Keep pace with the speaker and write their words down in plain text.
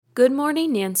Good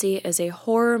Morning Nancy is a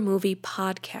horror movie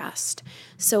podcast,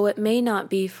 so it may not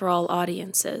be for all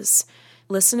audiences.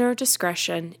 Listener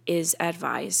discretion is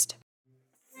advised.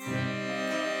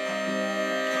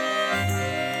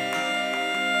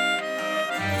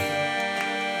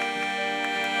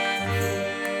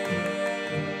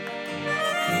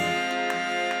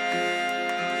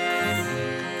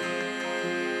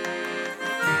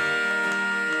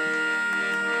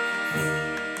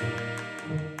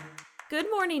 Good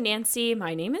Morning Nancy,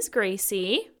 my name is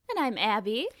Gracie. And I'm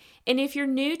Abby. And if you're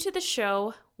new to the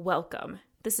show, welcome.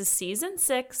 This is Season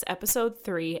 6, Episode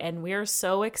 3, and we're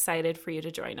so excited for you to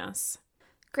join us.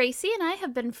 Gracie and I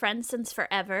have been friends since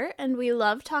forever, and we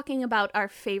love talking about our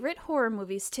favorite horror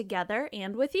movies together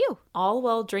and with you. All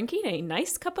while drinking a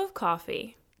nice cup of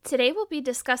coffee. Today we'll be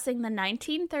discussing the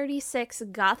 1936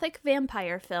 Gothic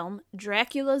vampire film,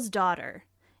 Dracula's Daughter.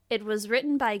 It was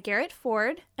written by Garrett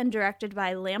Ford and directed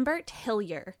by Lambert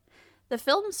Hillyer. The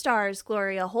film stars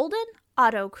Gloria Holden,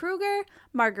 Otto Kruger,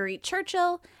 Marguerite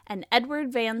Churchill, and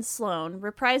Edward Van Sloan,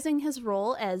 reprising his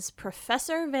role as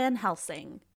Professor Van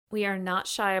Helsing. We are not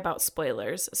shy about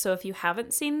spoilers, so if you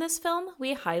haven't seen this film,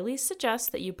 we highly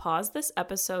suggest that you pause this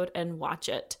episode and watch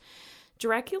it.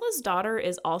 Dracula's Daughter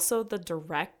is also the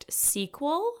direct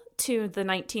sequel to the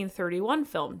 1931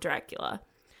 film Dracula.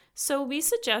 So we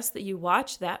suggest that you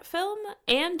watch that film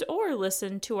and or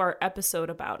listen to our episode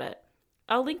about it.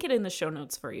 I'll link it in the show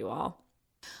notes for you all.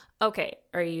 Okay,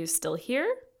 are you still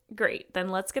here? Great, then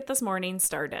let's get this morning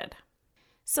started.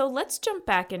 So let's jump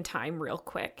back in time real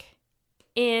quick.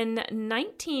 In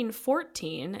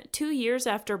 1914, 2 years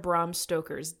after Bram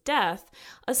Stoker's death,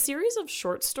 a series of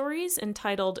short stories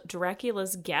entitled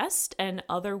Dracula's Guest and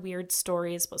Other Weird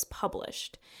Stories was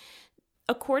published.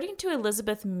 According to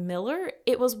Elizabeth Miller,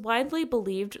 it was widely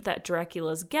believed that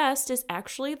Dracula's Guest is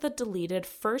actually the deleted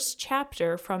first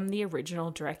chapter from the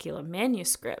original Dracula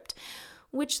manuscript,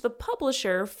 which the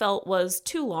publisher felt was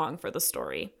too long for the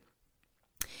story.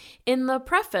 In the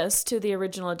preface to the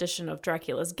original edition of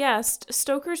Dracula's Guest,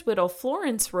 Stoker's widow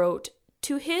Florence wrote,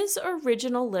 "To his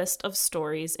original list of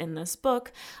stories in this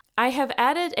book, I have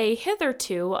added a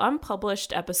hitherto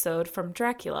unpublished episode from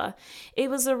Dracula. It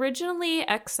was originally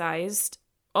excised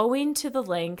owing to the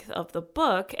length of the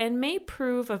book and may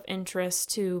prove of interest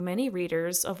to many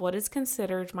readers of what is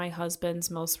considered my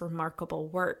husband's most remarkable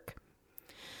work."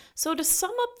 So to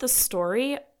sum up the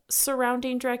story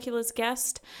surrounding Dracula's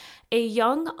Guest, a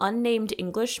young unnamed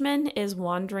Englishman is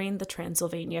wandering the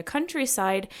Transylvania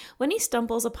countryside when he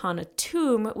stumbles upon a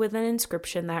tomb with an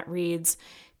inscription that reads,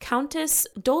 "Countess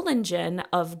Dolingen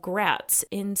of Gratz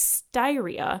in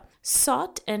Styria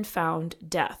sought and found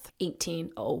death,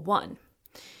 1801.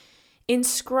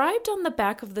 Inscribed on the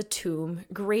back of the tomb,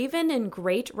 graven in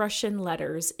great Russian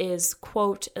letters, is,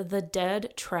 quote, "The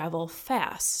dead travel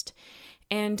fast."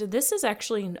 And this is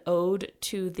actually an ode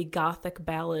to the Gothic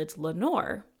ballad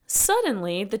Lenore.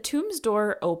 Suddenly, the tomb's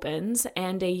door opens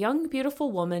and a young,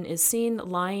 beautiful woman is seen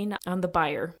lying on the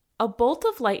bier. A bolt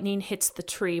of lightning hits the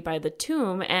tree by the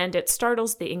tomb and it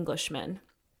startles the Englishman.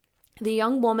 The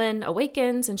young woman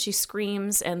awakens and she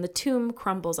screams and the tomb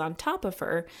crumbles on top of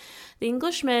her. The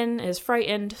Englishman is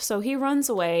frightened, so he runs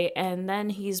away and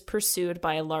then he's pursued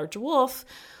by a large wolf,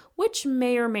 which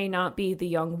may or may not be the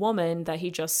young woman that he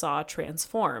just saw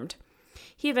transformed.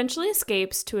 He eventually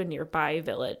escapes to a nearby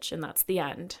village, and that's the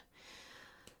end.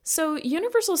 So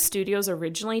Universal Studios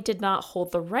originally did not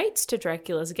hold the rights to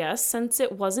Dracula's Guest since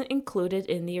it wasn't included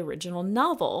in the original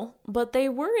novel, but they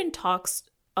were in talks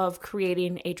of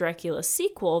creating a Dracula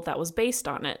sequel that was based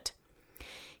on it.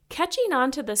 Catching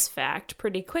on to this fact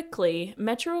pretty quickly,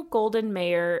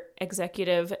 Metro-Goldwyn-Mayer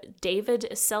executive David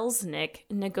Selznick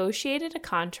negotiated a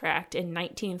contract in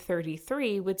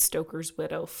 1933 with Stoker's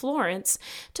widow Florence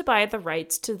to buy the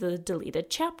rights to the deleted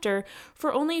chapter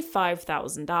for only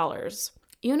 $5,000.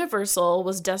 Universal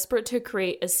was desperate to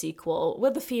create a sequel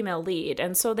with a female lead,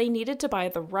 and so they needed to buy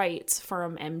the rights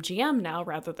from MGM now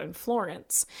rather than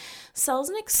Florence.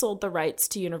 Selznick sold the rights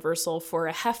to Universal for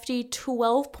a hefty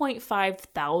 $12.5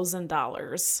 thousand.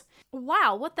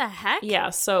 Wow, what the heck?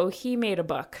 Yeah, so he made a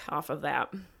buck off of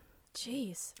that.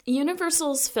 Jeez.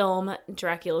 Universal's film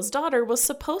Dracula's Daughter was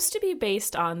supposed to be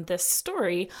based on this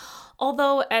story,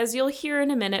 although, as you'll hear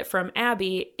in a minute from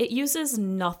Abby, it uses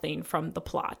nothing from the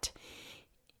plot.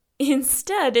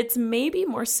 Instead, it's maybe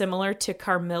more similar to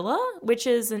Carmilla, which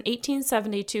is an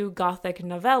 1872 Gothic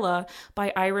novella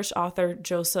by Irish author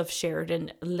Joseph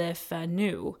Sheridan Le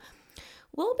Fanu.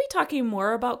 We'll be talking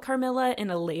more about Carmilla in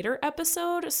a later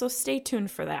episode, so stay tuned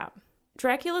for that.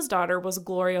 Dracula's Daughter was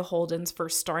Gloria Holden's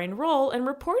first starring role, and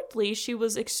reportedly she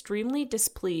was extremely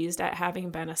displeased at having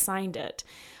been assigned it.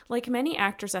 Like many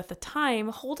actors at the time,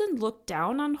 Holden looked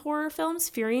down on horror films,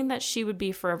 fearing that she would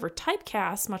be forever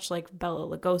typecast, much like Bela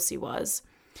Lugosi was.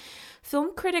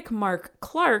 Film critic Mark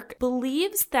Clark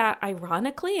believes that,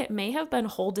 ironically, it may have been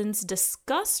Holden's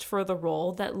disgust for the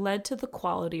role that led to the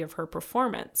quality of her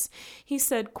performance. He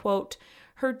said, quote,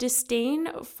 "Her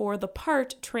disdain for the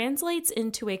part translates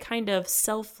into a kind of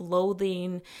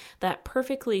self-loathing that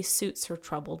perfectly suits her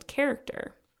troubled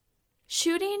character."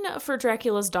 Shooting for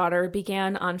Dracula's Daughter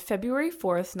began on February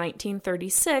 4th,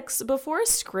 1936, before a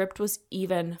script was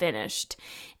even finished.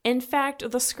 In fact,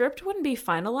 the script wouldn't be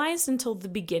finalized until the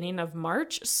beginning of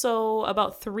March, so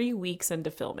about 3 weeks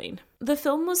into filming. The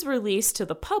film was released to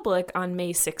the public on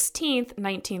May 16th,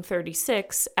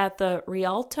 1936, at the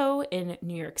Rialto in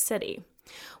New York City.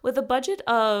 With a budget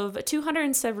of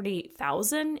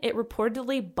 $278,000, it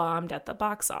reportedly bombed at the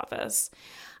box office.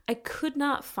 I could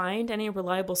not find any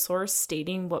reliable source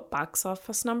stating what box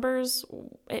office numbers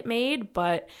it made,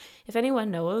 but if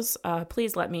anyone knows,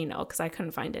 please let me know because I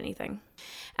couldn't find anything.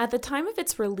 At the time of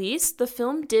its release, the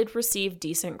film did receive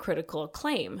decent critical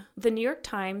acclaim. The New York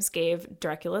Times gave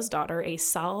Dracula's Daughter a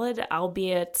solid,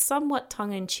 albeit somewhat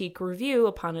tongue-in-cheek review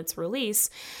upon its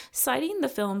release, citing the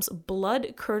film's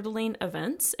blood-curdling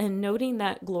events and noting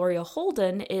that Gloria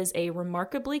Holden is a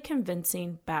remarkably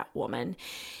convincing Batwoman,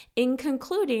 in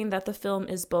concluding that the film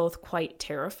is both quite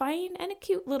terrifying and a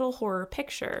cute little horror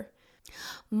picture.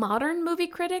 Modern movie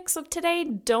critics of today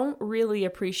don't really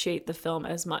appreciate the film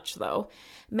as much, though.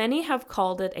 Many have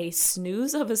called it a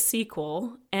snooze of a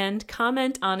sequel and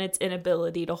comment on its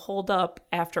inability to hold up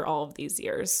after all of these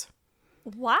years.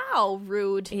 Wow,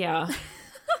 rude. Yeah.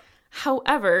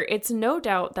 However, it's no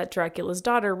doubt that Dracula's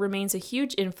Daughter remains a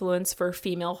huge influence for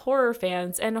female horror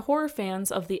fans and horror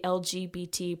fans of the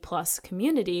LGBT+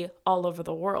 community all over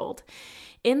the world.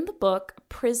 In the book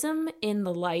Prism in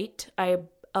the Light,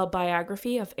 a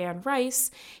biography of Anne Rice,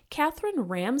 Catherine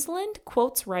Ramsland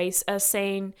quotes Rice as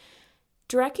saying,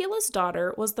 "Dracula's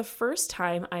Daughter was the first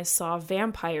time I saw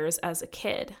vampires as a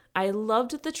kid. I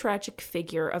loved the tragic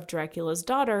figure of Dracula's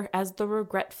daughter as the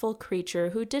regretful creature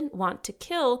who didn't want to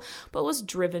kill but was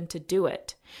driven to do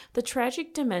it. The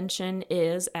tragic dimension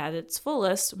is, at its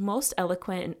fullest, most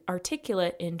eloquent and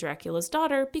articulate in Dracula's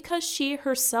Daughter because she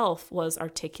herself was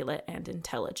articulate and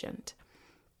intelligent."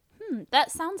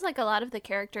 That sounds like a lot of the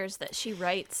characters that she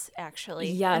writes, actually,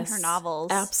 Yes, in her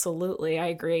novels. Absolutely, I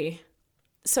agree.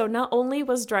 So not only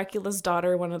was Dracula's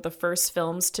Daughter one of the first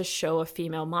films to show a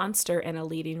female monster in a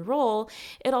leading role,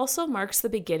 it also marks the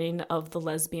beginning of the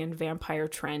lesbian vampire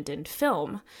trend in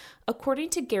film.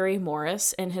 According to Gary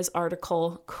Morris in his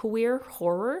article, Queer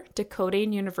Horror,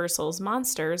 Decoding Universal's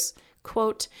Monsters,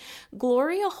 quote,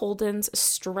 "Gloria Holden's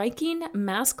striking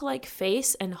mask-like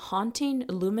face and haunting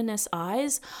luminous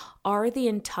eyes are the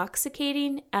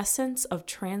intoxicating essence of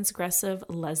transgressive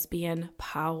lesbian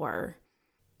power."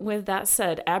 With that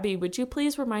said, Abby, would you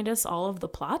please remind us all of the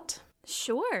plot?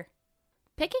 Sure.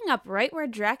 Picking up right where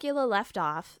Dracula left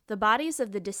off, the bodies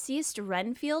of the deceased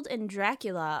Renfield and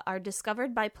Dracula are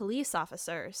discovered by police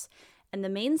officers, and the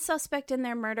main suspect in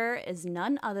their murder is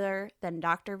none other than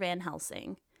Dr. Van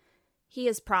Helsing. He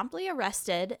is promptly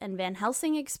arrested, and Van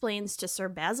Helsing explains to Sir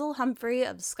Basil Humphrey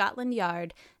of Scotland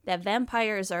Yard that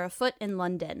vampires are afoot in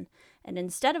London, and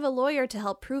instead of a lawyer to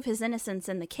help prove his innocence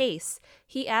in the case,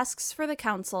 he asks for the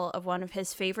counsel of one of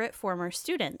his favorite former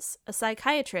students, a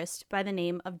psychiatrist by the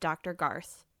name of Dr.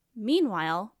 Garth.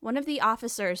 Meanwhile, one of the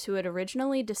officers who had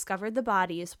originally discovered the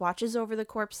bodies watches over the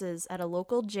corpses at a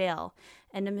local jail,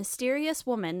 and a mysterious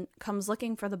woman comes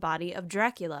looking for the body of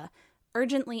Dracula,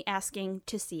 urgently asking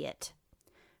to see it.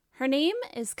 Her name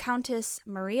is Countess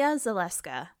Maria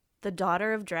Zaleska, the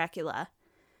daughter of Dracula.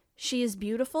 She is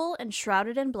beautiful and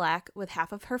shrouded in black, with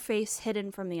half of her face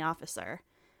hidden from the officer.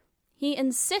 He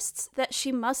insists that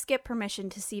she must get permission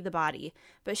to see the body,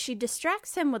 but she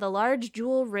distracts him with a large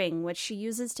jewel ring which she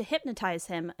uses to hypnotize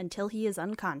him until he is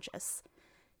unconscious.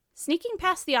 Sneaking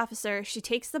past the officer, she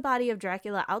takes the body of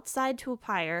Dracula outside to a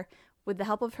pyre with the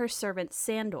help of her servant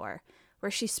Sandor, where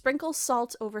she sprinkles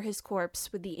salt over his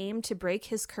corpse with the aim to break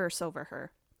his curse over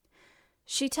her.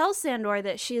 She tells Sandor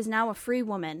that she is now a free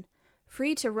woman,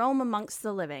 free to roam amongst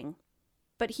the living,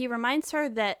 but he reminds her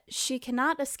that she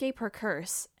cannot escape her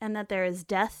curse and that there is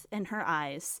death in her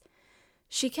eyes.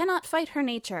 She cannot fight her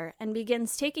nature and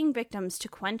begins taking victims to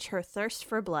quench her thirst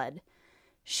for blood.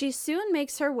 She soon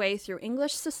makes her way through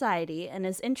English society and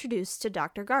is introduced to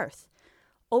Dr. Garth.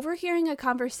 Overhearing a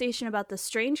conversation about the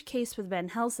strange case with Van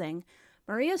Helsing,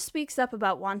 Maria speaks up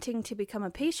about wanting to become a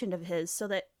patient of his so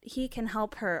that he can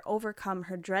help her overcome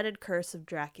her dreaded curse of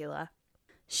Dracula.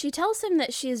 She tells him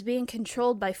that she is being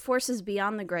controlled by forces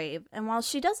beyond the grave, and while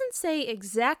she doesn't say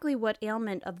exactly what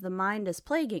ailment of the mind is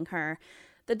plaguing her,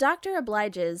 the doctor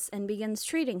obliges and begins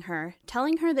treating her,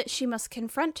 telling her that she must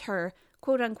confront her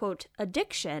quote-unquote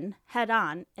addiction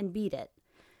head-on and beat it.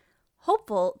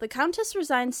 Hopeful, the Countess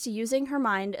resigns to using her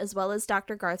mind as well as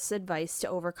Dr. Garth's advice to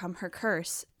overcome her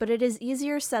curse, but it is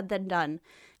easier said than done,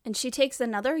 and she takes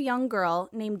another young girl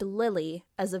named Lily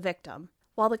as a victim.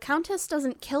 While the Countess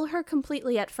doesn't kill her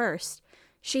completely at first,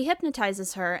 she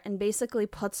hypnotizes her and basically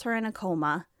puts her in a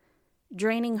coma,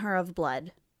 draining her of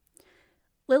blood.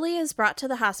 Lily is brought to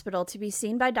the hospital to be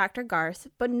seen by Dr. Garth,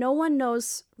 but no one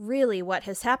knows really what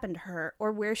has happened to her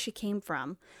or where she came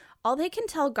from. All they can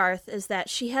tell Garth is that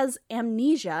she has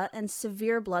amnesia and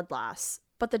severe blood loss,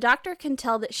 but the doctor can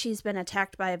tell that she's been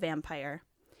attacked by a vampire.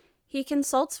 He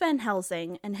consults Van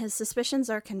Helsing, and his suspicions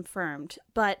are confirmed,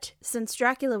 but since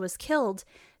Dracula was killed,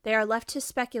 they are left to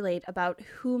speculate about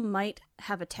who might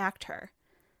have attacked her.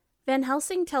 Van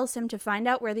Helsing tells him to find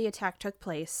out where the attack took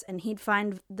place, and he'd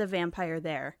find the vampire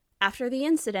there. After the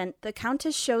incident, the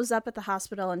Countess shows up at the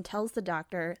hospital and tells the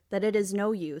doctor that it is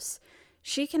no use.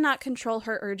 She cannot control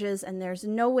her urges, and there's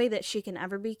no way that she can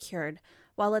ever be cured,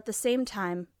 while at the same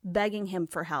time begging him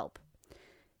for help.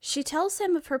 She tells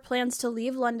him of her plans to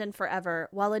leave London forever,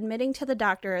 while admitting to the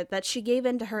doctor that she gave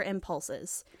in to her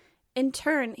impulses. In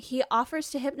turn, he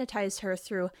offers to hypnotize her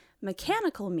through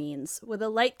mechanical means with a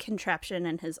light contraption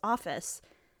in his office.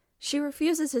 She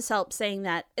refuses his help, saying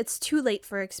that it's too late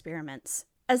for experiments.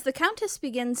 As the Countess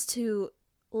begins to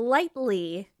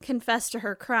lightly confess to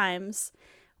her crimes,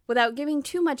 without giving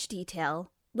too much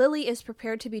detail, Lily is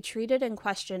prepared to be treated and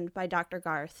questioned by Dr.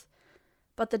 Garth.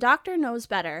 But the doctor knows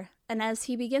better, and as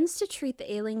he begins to treat the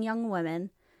ailing young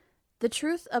woman, the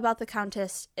truth about the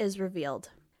Countess is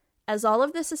revealed. As all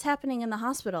of this is happening in the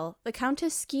hospital, the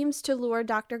Countess schemes to lure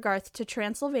Dr. Garth to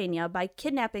Transylvania by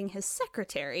kidnapping his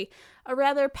secretary, a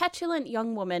rather petulant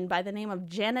young woman by the name of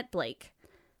Janet Blake.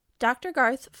 Dr.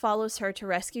 Garth follows her to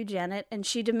rescue Janet, and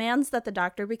she demands that the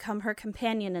doctor become her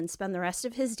companion and spend the rest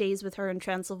of his days with her in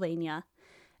Transylvania.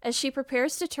 As she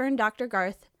prepares to turn Dr.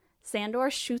 Garth, Sandor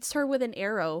shoots her with an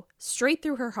arrow straight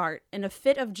through her heart in a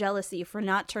fit of jealousy for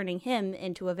not turning him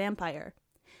into a vampire.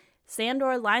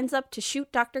 Sandor lines up to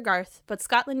shoot Dr. Garth, but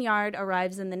Scotland Yard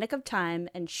arrives in the nick of time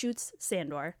and shoots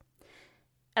Sandor.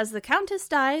 As the Countess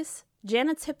dies,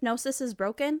 Janet's hypnosis is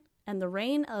broken, and the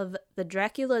reign of the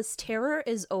Dracula's terror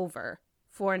is over,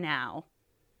 for now.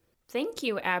 Thank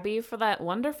you, Abby, for that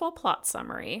wonderful plot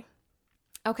summary.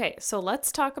 Okay, so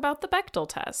let's talk about the Bechdel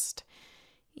test.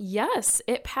 Yes,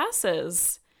 it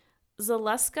passes.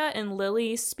 Zaleska and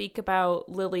Lily speak about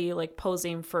Lily,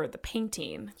 posing for the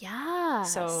painting.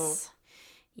 Yes. So,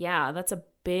 yeah, that's a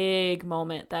big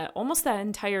moment that almost that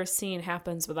entire scene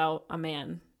happens without a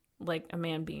man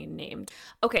being named.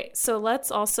 Okay, so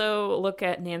let's also look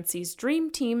at Nancy's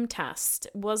dream team test.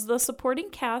 Was the supporting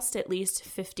cast at least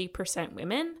 50%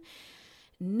 women?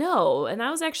 No, and I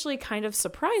was actually kind of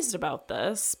surprised about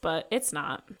this, but it's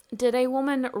not. Did a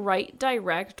woman write,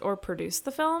 direct, or produce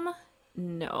the film?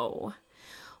 No.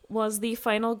 Was the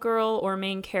final girl or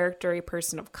main character a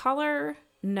person of color?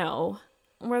 No.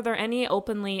 Were there any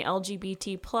openly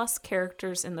LGBT plus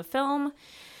characters in the film?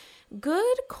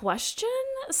 Good question.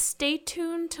 Stay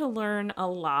tuned to learn a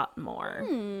lot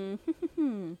more.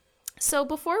 So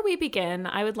before we begin,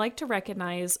 I would like to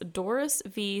recognize Doris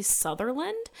V.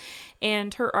 Sutherland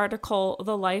and her article,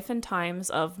 The Life and Times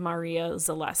of Maria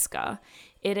Zaleska.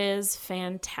 It is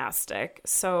fantastic.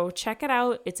 So check it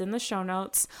out. It's in the show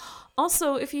notes.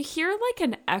 Also, if you hear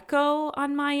an echo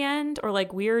on my end or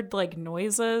weird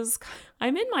noises,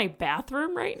 I'm in my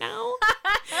bathroom right now.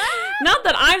 Not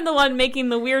that I'm the one making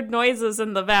the weird noises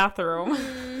in the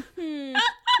bathroom.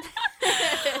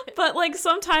 But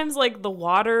sometimes the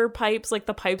water pipes,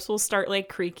 the pipes will start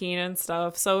creaking and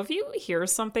stuff. So if you hear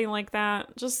something like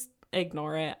that, just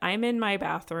ignore it. I'm in my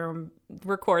bathroom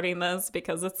recording this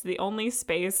because it's the only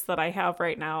space that I have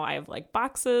right now. I have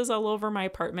boxes all over my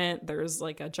apartment. There's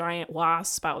a giant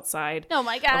wasp outside. Oh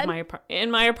my God. In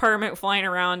my apartment flying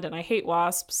around, and I hate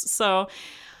wasps. So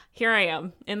here I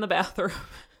am in the bathroom.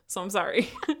 So I'm sorry.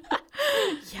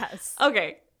 Yes.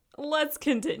 Okay, let's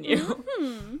continue.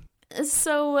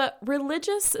 So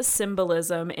religious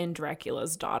symbolism in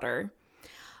Dracula's Daughter.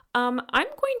 I'm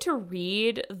going to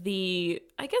read the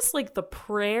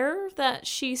prayer that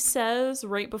she says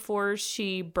right before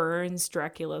she burns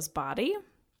Dracula's body.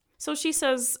 So she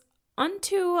says,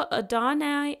 "Unto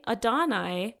Adonai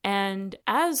and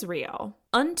Azrael,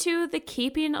 Unto the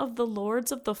keeping of the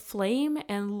lords of the flame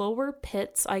and lower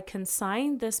pits I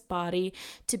consign this body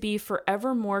to be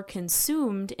forevermore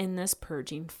consumed in this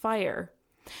purging fire.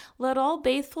 Let all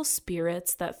baneful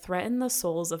spirits that threaten the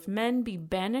souls of men be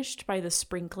banished by the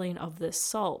sprinkling of this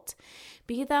salt.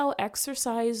 Be thou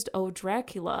exorcised, O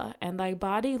Dracula, and thy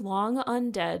body long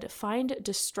undead find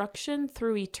destruction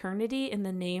through eternity in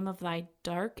the name of thy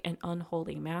dark and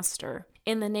unholy master.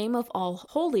 In the name of all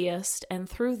holiest, and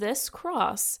through this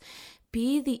cross,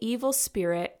 be the evil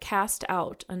spirit cast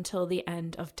out until the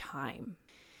end of time.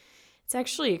 It's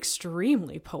actually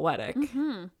extremely poetic.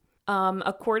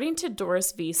 According to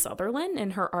Doris V. Sutherland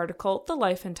in her article, The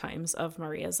Life and Times of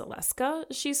Maria Zaleska,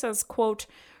 she says, quote,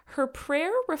 her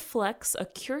prayer reflects a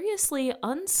curiously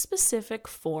unspecific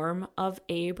form of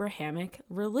Abrahamic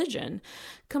religion,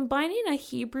 combining a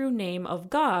Hebrew name of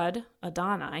God,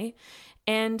 Adonai,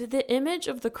 and the image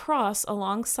of the cross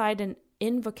alongside an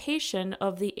invocation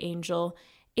of the angel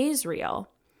Azrael.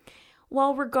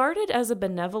 While regarded as a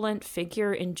benevolent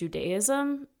figure in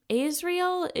Judaism,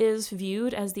 Azrael is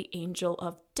viewed as the angel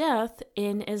of death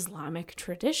in Islamic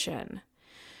tradition.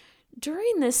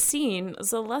 During this scene,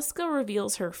 Zaleska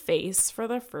reveals her face for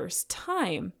the first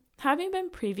time, having been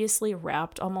previously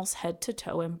wrapped almost head to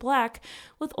toe in black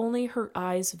with only her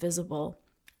eyes visible.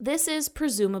 This is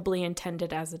presumably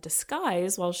intended as a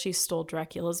disguise while she stole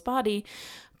Dracula's body,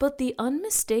 but the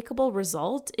unmistakable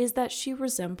result is that she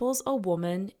resembles a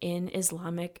woman in an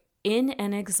Islamic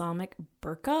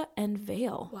burqa and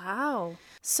veil. Wow.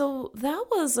 So that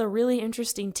was a really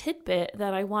interesting tidbit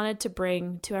that I wanted to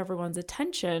bring to everyone's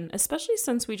attention, especially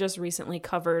since we just recently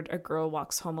covered A Girl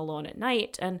Walks Home Alone at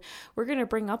Night, and we're going to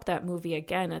bring up that movie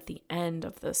again at the end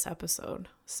of this episode.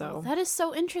 So that is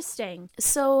so interesting.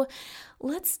 So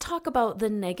let's talk about the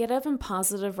negative and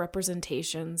positive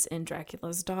representations in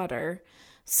Dracula's Daughter.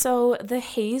 So the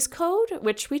Hays Code,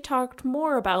 which we talked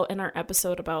more about in our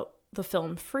episode about the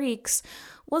film Freaks,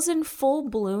 was in full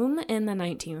bloom in the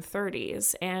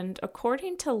 1930s, and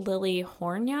according to Lily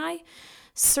Horney,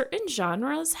 certain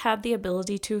genres had the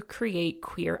ability to create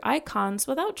queer icons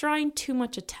without drawing too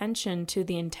much attention to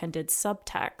the intended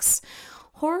subtext.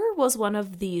 Horror was one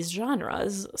of these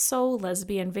genres, so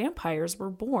lesbian vampires were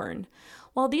born.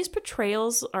 While these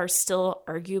portrayals are still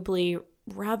arguably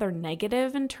rather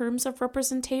negative in terms of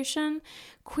representation,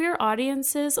 queer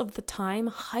audiences of the time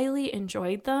highly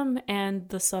enjoyed them, and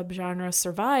the subgenre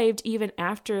survived even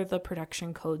after the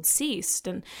production code ceased.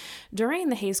 And during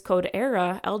the Hays Code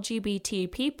era,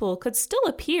 LGBT people could still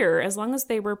appear as long as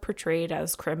they were portrayed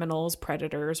as criminals,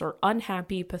 predators, or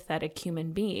unhappy, pathetic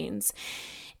human beings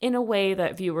in a way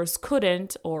that viewers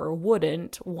couldn't or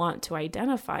wouldn't want to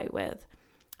identify with.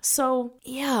 So,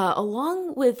 yeah,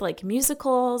 along with like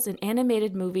musicals and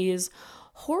animated movies,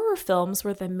 horror films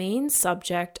were the main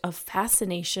subject of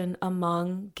fascination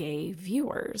among gay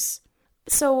viewers.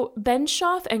 So,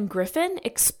 Benshoff and Griffin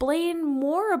explain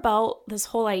more about this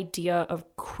whole idea of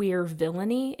queer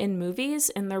villainy in movies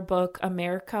in their book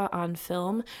America on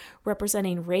Film,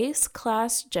 representing race,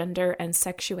 class, gender, and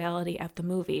sexuality at the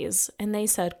movies. And they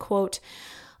said, quote,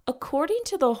 according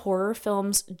to the horror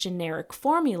film's generic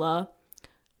formula,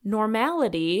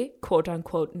 normality,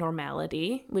 quote-unquote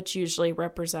normality, which usually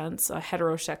represents a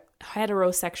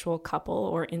heterosexual couple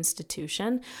or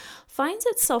institution, finds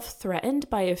itself threatened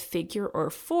by a figure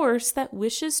or force that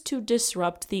wishes to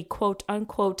disrupt the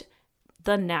quote-unquote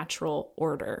the natural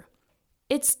order.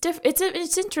 It's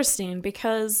interesting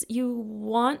because you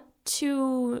want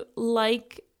to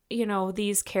like,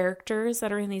 these characters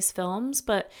that are in these films,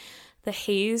 but the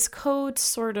Hays Code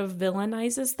sort of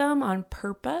villainizes them on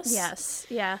purpose. Yes,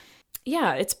 yeah.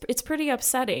 Yeah, it's pretty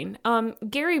upsetting.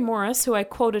 Gary Morris, who I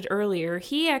quoted earlier,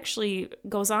 he actually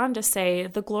goes on to say,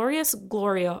 the glorious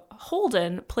Gloria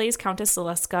Holden plays Countess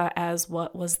Zaleska as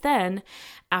what was then,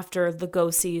 after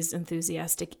Lugosi's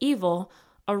enthusiastic evil,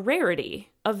 a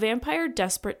rarity, a vampire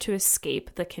desperate to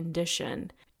escape the condition.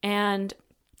 And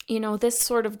this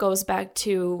sort of goes back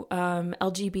to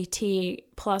LGBT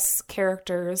plus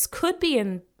characters could be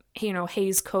in,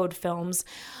 Hays Code films,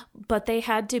 but they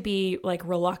had to be like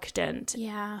reluctant.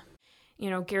 Yeah.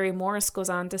 Gary Morris goes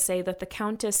on to say that the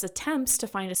Countess attempts to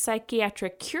find a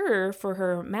psychiatric cure for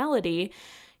her malady.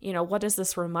 What does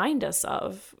this remind us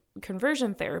of?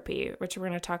 Conversion therapy, which we're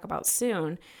going to talk about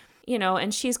soon.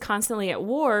 And she's constantly at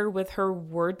war with her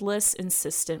wordless,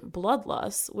 insistent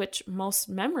bloodlust, which most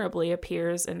memorably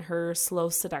appears in her slow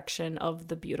seduction of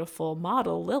the beautiful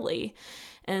model Lily.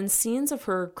 And scenes of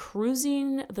her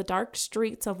cruising the dark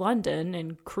streets of London,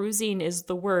 and cruising is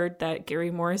the word that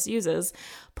Gary Morris uses,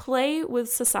 play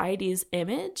with society's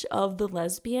image of the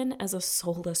lesbian as a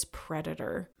soulless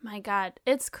predator. My God,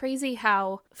 it's crazy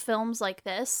how films like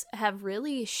this have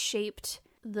really shaped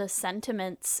the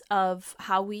sentiments of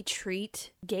how we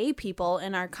treat gay people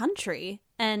in our country.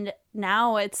 And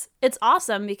now it's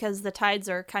awesome because the tides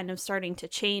are kind of starting to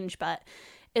change, but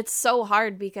it's so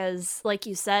hard because, like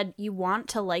you said, you want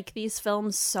to like these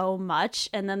films so much,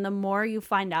 and then the more you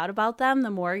find out about them, the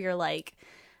more you're like,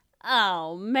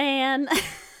 oh, man.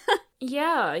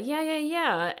 Yeah.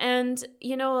 And,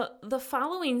 the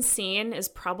following scene is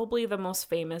probably the most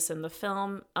famous in the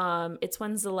film. It's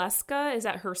when Zaleska is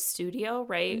at her studio,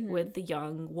 right, with the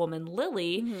young woman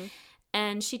Lily,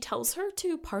 and she tells her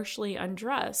to partially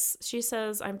undress. She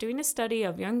says, I'm doing a study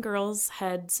of young girls'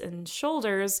 heads and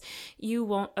shoulders. You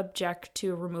won't object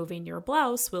to removing your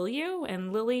blouse, will you?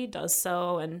 And Lily does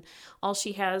so, and all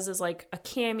she has is like a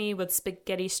cami with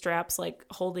spaghetti straps like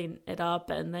holding it up,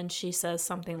 and then she says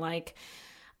something like,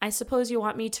 I suppose you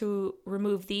want me to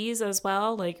remove these as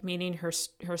well, like meaning her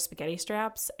spaghetti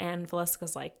straps. And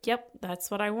Valeska's like, yep,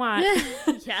 that's what I want.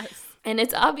 Yes. And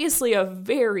it's obviously a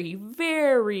very,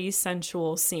 very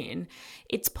sensual scene.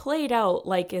 It's played out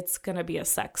like it's going to be a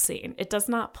sex scene. It does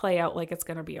not play out like it's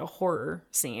going to be a horror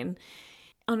scene.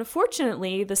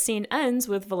 Unfortunately, the scene ends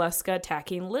with Valeska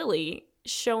attacking Lily,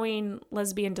 showing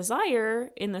lesbian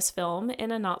desire in this film in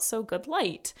a not so good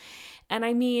light. And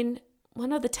I mean,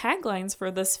 one of the taglines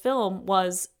for this film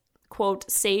was,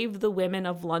 quote, save the women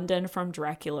of London from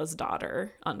Dracula's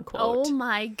daughter, unquote. Oh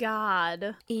my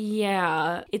God.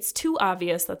 Yeah, it's too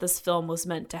obvious that this film was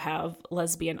meant to have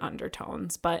lesbian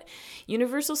undertones, but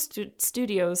Universal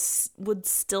Studios would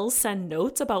still send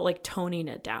notes about like toning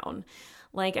it down.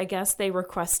 Like, I guess they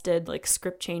requested like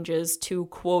script changes to,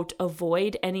 quote,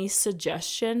 avoid any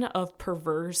suggestion of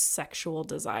perverse sexual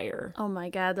desire. Oh my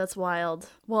God, that's wild.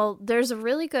 Well, there's a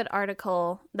really good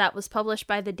article that was published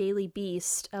by the Daily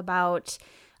Beast about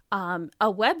a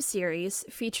web series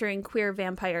featuring queer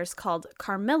vampires called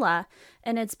Carmilla,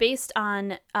 and it's based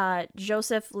on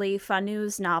Joseph Le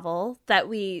Fanu's novel that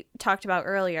we talked about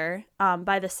earlier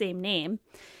by the same name.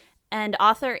 And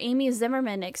author Amy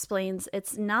Zimmerman explains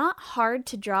it's not hard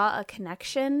to draw a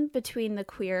connection between the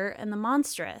queer and the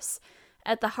monstrous.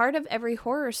 At the heart of every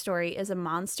horror story is a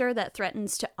monster that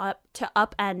threatens to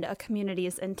upend a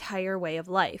community's entire way of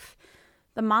life.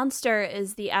 The monster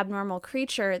is the abnormal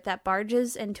creature that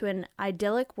barges into an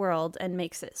idyllic world and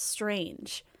makes it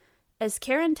strange. As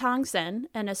Karen Tongson,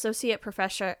 an associate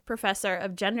professor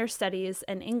of gender studies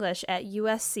and English at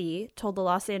USC, told the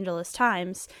Los Angeles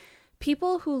Times,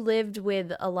 people who lived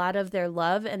with a lot of their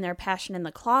love and their passion in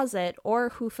the closet, or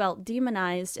who felt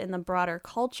demonized in the broader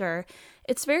culture,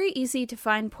 it's very easy to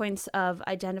find points of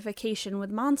identification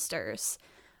with monsters.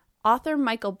 Author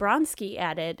Michael Bronski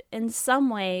added, in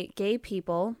some way, gay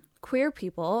people, queer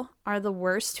people, are the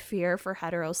worst fear for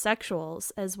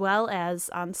heterosexuals, as well as,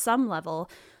 on some level,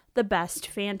 the best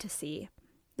fantasy.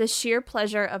 The sheer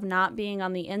pleasure of not being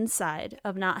on the inside,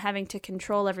 of not having to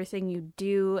control everything you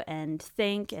do and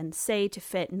think and say to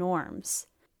fit norms.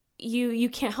 You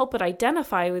can't help but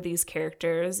identify with these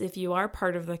characters if you are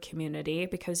part of the community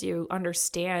because you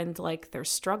understand like their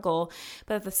struggle,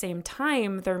 but at the same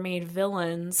time they're made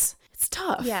villains. It's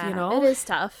tough, Yeah, you know? It is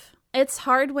tough. It's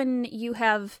hard when you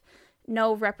have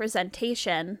no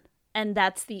representation and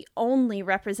that's the only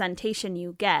representation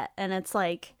you get, and it's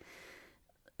like,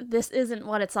 this isn't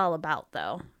what it's all about,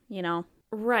 though, you know?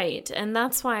 Right. And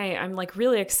that's why I'm like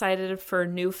really excited for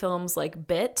new films like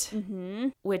Bit,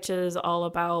 which is all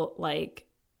about like,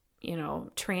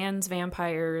 trans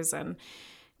vampires and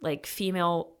like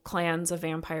female clans of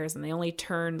vampires, and they only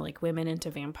turn like women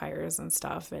into vampires and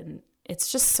stuff. And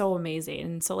it's just so amazing.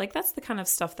 And so like that's the kind of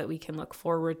stuff that we can look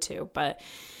forward to. But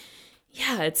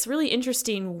yeah, it's really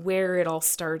interesting where it all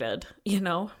started,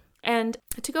 And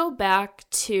to go back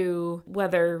to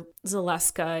whether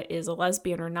Zaleska is a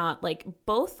lesbian or not, like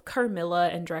both Carmilla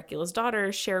and Dracula's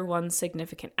daughter share one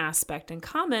significant aspect in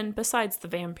common besides the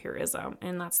vampirism,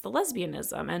 and that's the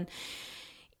lesbianism. And,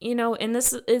 and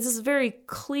this is a very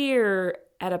clear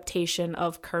adaptation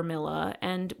of Carmilla.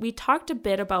 And we talked a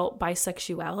bit about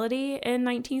bisexuality in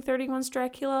 1931's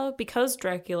Dracula because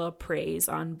Dracula preys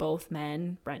on both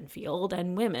men, Renfield,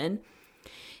 and women.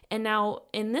 And now,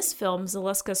 in this film,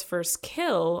 Zaleska's first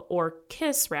kill, or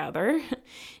kiss rather,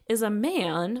 is a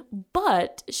man,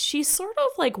 but she's sort of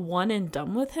like one and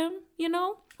done with him,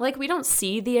 Like, we don't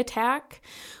see the attack.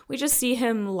 We just see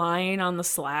him lying on the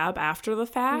slab after the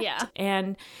fact. Yeah.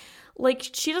 And, like,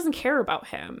 she doesn't care about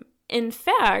him. In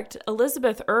fact,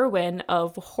 Elizabeth Irwin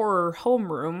of Horror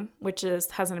Homeroom, which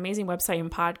has an amazing website and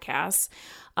podcast,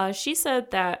 she said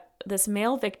that this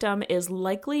male victim is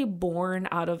likely born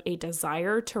out of a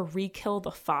desire to re-kill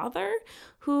the father,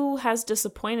 who has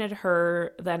disappointed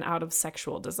her than out of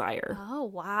sexual desire. Oh,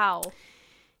 wow.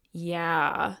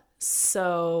 Yeah.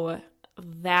 So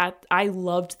that, I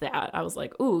loved that. I was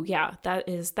like, ooh, yeah,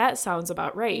 that sounds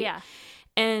about right. Yeah.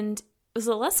 And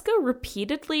Zaleska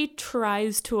repeatedly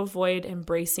tries to avoid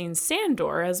embracing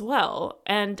Sandor as well.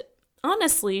 And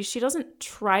honestly, she doesn't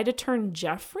try to turn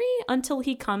Jeffrey until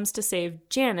he comes to save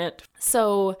Janet.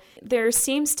 So there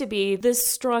seems to be this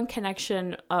strong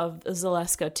connection of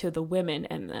Zaleska to the women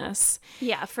in this.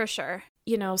 Yeah, for sure.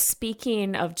 You know,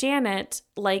 speaking of Janet,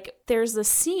 like, there's a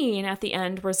scene at the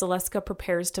end where Zaleska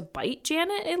prepares to bite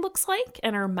Janet, it looks like,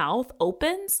 and her mouth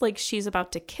opens like she's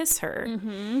about to kiss her.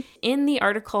 Mm-hmm. In the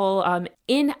article,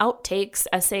 in Outtakes,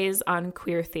 Essays on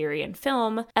Queer Theory and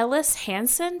Film, Ellis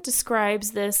Hansen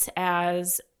describes this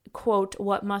as, quote,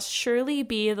 what must surely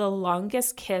be the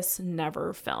longest kiss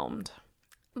never filmed.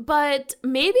 But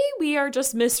maybe we are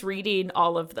just misreading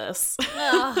all of this.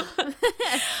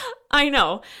 I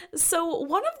know. So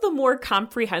one of the more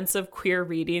comprehensive queer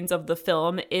readings of the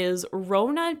film is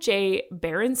Rona J.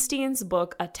 Berenstein's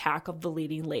book, Attack of the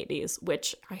Leading Ladies,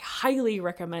 which I highly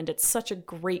recommend. It's such a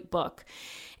great book.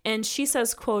 And she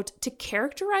says, quote, to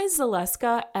characterize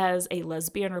Zaleska as a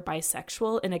lesbian or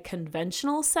bisexual in a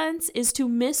conventional sense is to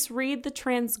misread the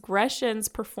transgressions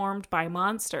performed by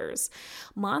monsters.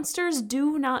 Monsters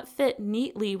do not fit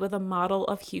neatly with a model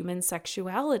of human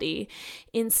sexuality.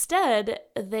 Instead,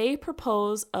 they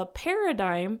propose a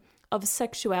paradigm of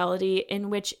sexuality in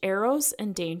which eros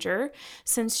and danger,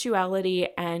 sensuality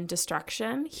and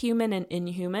destruction, human and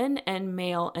inhuman, and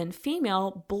male and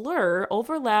female blur,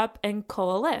 overlap, and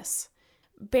coalesce.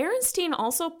 Berenstein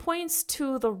also points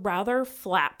to the rather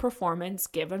flat performance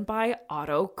given by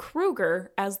Otto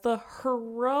Kruger as the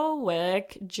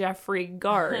heroic Jeffrey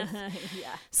Garth.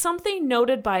 Yeah. Something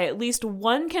noted by at least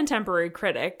one contemporary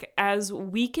critic as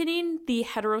weakening the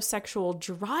heterosexual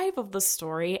drive of the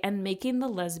story and making the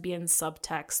lesbian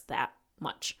subtext that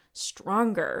much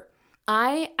stronger.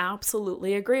 I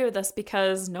absolutely agree with this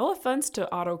because, no offense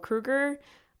to Otto Kruger,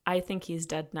 I think he's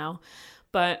dead now.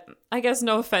 But I guess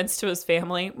no offense to his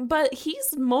family, but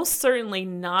he's most certainly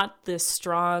not this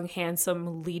strong,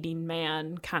 handsome, leading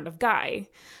man kind of guy.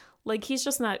 Like, he's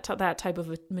just not that type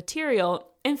of material.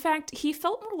 In fact, he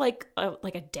felt more like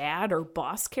a dad or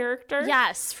boss character.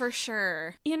 Yes, for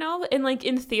sure. You know, and like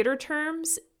in theater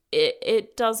terms, he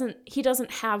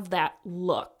doesn't have that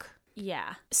look.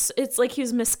 Yeah. It's like he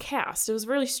was miscast. It was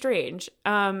really strange.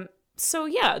 So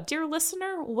yeah, dear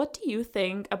listener, what do you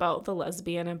think about the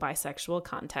lesbian and bisexual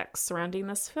context surrounding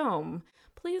this film?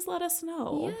 Please let us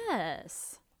know.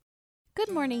 Yes. Good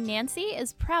Morning Nancy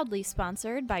is proudly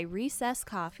sponsored by Recess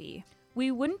Coffee. We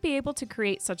wouldn't be able to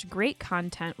create such great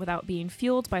content without being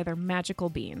fueled by their magical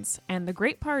beans. And the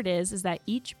great part is that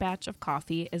each batch of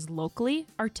coffee is locally,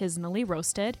 artisanally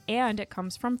roasted, and it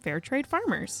comes from fair trade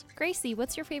farmers. Gracie,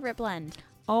 what's your favorite blend?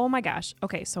 Oh my gosh.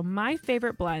 Okay, so my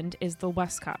favorite blend is the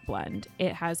Westcott blend.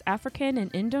 It has African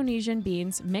and Indonesian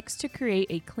beans mixed to create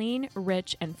a clean,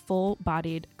 rich, and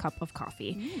full-bodied cup of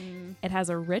coffee. It has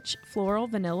a rich floral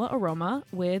vanilla aroma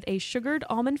with a sugared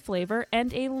almond flavor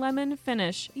and a lemon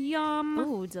finish. Yum!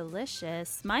 Ooh,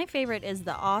 delicious. My favorite is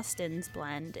the Austin's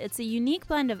blend. It's a unique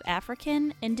blend of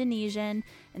African, Indonesian,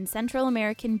 and Central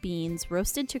American beans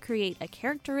roasted to create a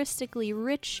characteristically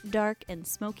rich, dark, and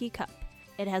smoky cup.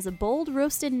 It has a bold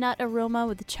roasted nut aroma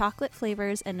with chocolate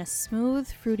flavors and a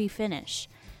smooth, fruity finish.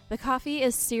 The coffee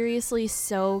is seriously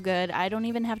so good. I don't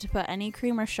even have to put any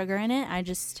cream or sugar in it. I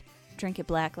just drink it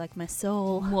black like my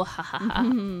soul.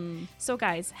 So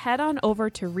guys, head on over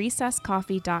to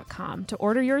recesscoffee.com to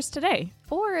order yours today.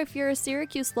 Or if you're a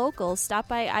Syracuse local, stop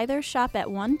by either shop at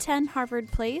 110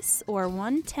 Harvard Place or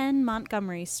 110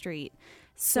 Montgomery Street.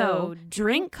 So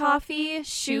drink coffee,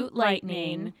 shoot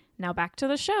lightning. Now back to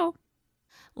the show.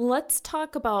 Let's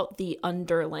talk about the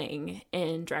underling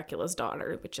in Dracula's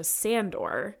Daughter, which is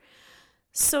Sandor.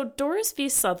 So Doris V.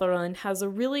 Sutherland has a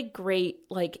really great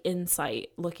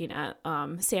insight looking at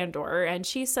Sandor, and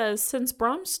she says, since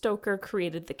Bram Stoker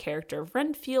created the character of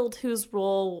Renfield, whose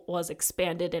role was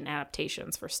expanded in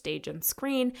adaptations for stage and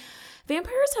screen,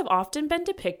 vampires have often been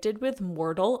depicted with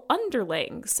mortal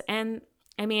underlings. And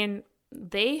I mean,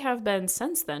 they have been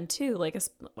since then too. Like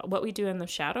What We Do in the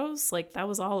Shadows, that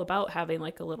was all about having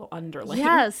a little underling.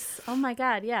 Yes. Oh my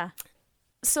God. Yeah.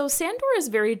 So Sandor is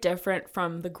very different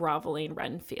from the groveling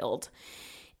Renfield.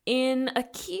 In a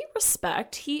key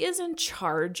respect, he is in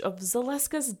charge of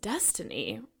Zaleska's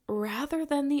destiny rather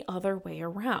than the other way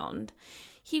around.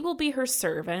 He will be her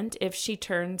servant if she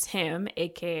turns him,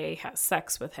 aka has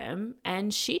sex with him,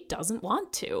 and she doesn't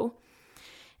want to.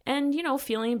 And,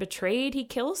 feeling betrayed, he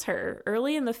kills her.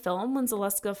 Early in the film, when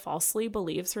Zaleska falsely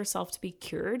believes herself to be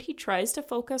cured, she tries to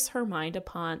focus her mind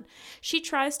upon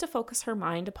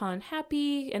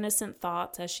happy, innocent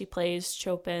thoughts as she plays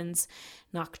Chopin's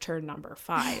Nocturne No.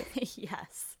 5.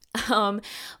 Yes.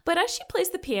 But as she plays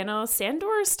the piano,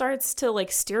 Sandor starts to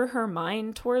steer her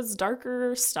mind towards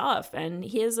darker stuff, and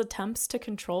his attempts to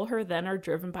control her then are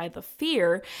driven by the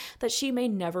fear that she may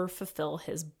never fulfill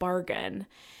his bargain.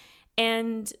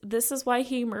 And this is why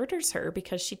he murders her,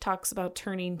 because she talks about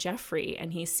turning Jeffrey,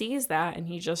 and he sees that and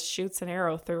he just shoots an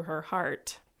arrow through her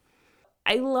heart.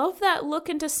 I love that look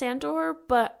into Sandor,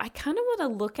 but I kind of want to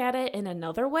look at it in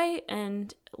another way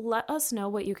and let us know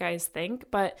what you guys think.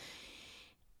 But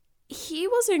he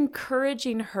was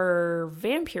encouraging her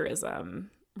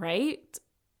vampirism, right?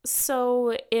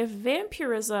 So if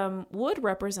vampirism would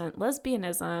represent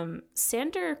lesbianism,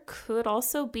 Sandor could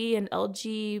also be an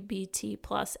LGBT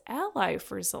plus ally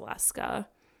for Zaleska.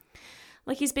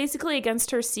 He's basically against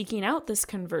her seeking out this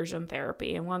conversion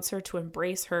therapy and wants her to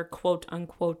embrace her quote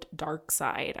unquote dark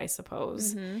side, I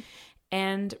suppose. Mm-hmm.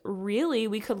 And really,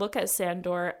 we could look at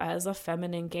Sandor as a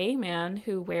feminine gay man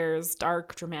who wears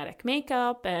dark, dramatic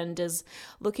makeup and is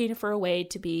looking for a way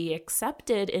to be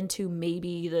accepted into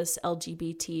maybe this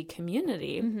LGBT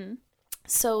community. Mm-hmm.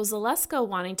 So Zaleska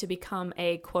wanting to become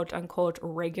a quote-unquote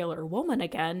regular woman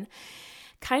again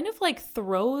kind of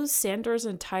throws Sandor's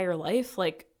entire life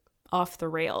off the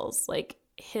rails.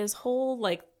 His whole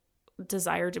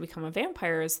desire to become a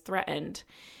vampire is threatened.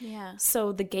 Yeah.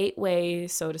 So the gateway,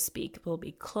 so to speak, will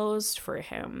be closed for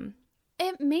him.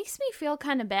 It makes me feel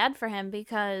kind of bad for him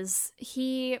because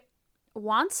he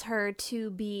wants her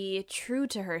to be true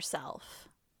to herself.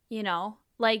 He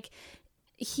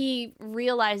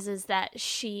realizes that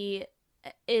she's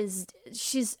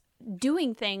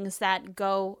doing things that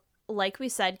go, like we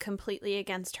said, completely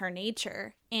against her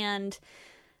nature. And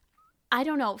I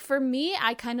don't know. For me,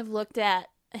 I kind of looked at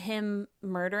him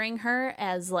murdering her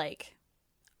as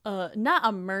not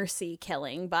a mercy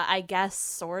killing, but I guess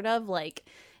sort of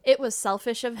it was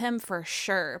selfish of him for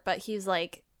sure, but he's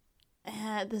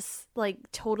this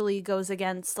totally goes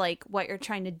against what you're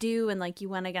trying to do, and you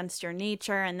went against your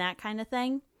nature and that kind of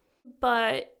thing.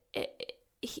 But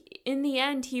in the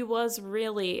end, he was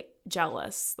really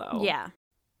jealous, though. Yeah.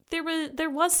 There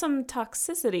was some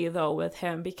toxicity, though, with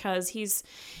him, because he's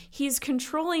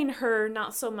controlling her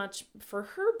not so much for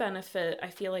her benefit, I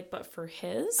feel but for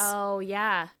his. Oh,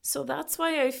 yeah. So that's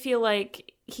why I feel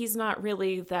he's not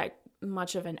really that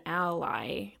much of an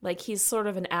ally. He's sort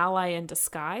of an ally in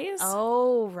disguise.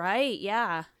 Oh, right,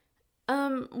 yeah.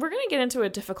 We're going to get into a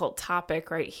difficult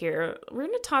topic right here. We're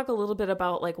going to talk a little bit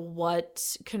about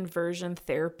what conversion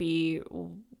therapy,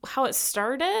 how it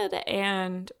started,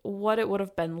 and what it would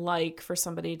have been like for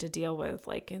somebody to deal with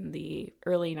in the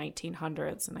early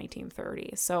 1900s and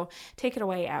 1930s. So take it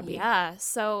away, Abby. Yeah,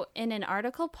 so in an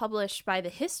article published by the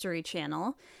History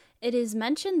Channel, it is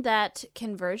mentioned that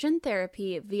conversion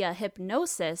therapy via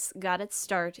hypnosis got its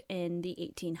start in the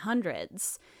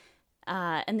 1800s.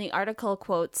 And the article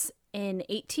quotes, "In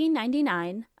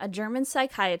 1899, a German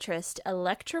psychiatrist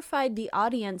electrified the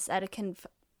audience at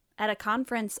a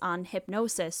conference on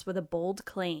hypnosis with a bold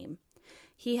claim.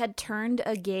 He had turned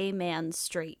a gay man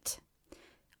straight.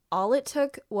 All it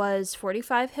took was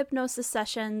 45 hypnosis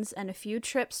sessions and a few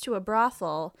trips to a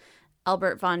brothel,"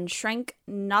 Albert von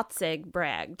Schrenck-Notzig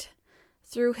bragged.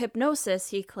 Through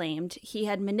hypnosis, he claimed, he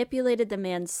had manipulated the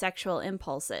man's sexual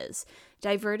impulses,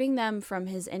 diverting them from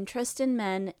his interest in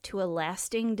men to a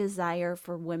lasting desire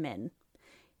for women.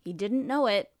 He didn't know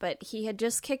it, but he had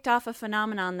just kicked off a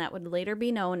phenomenon that would later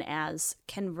be known as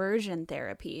conversion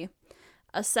therapy,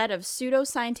 a set of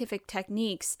pseudoscientific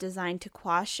techniques designed to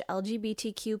quash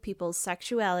LGBTQ people's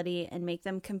sexuality and make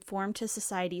them conform to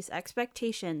society's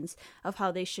expectations of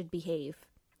how they should behave.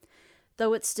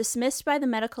 Though it's dismissed by the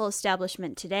medical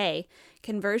establishment today,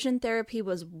 conversion therapy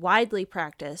was widely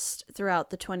practiced throughout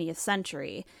the 20th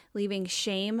century, leaving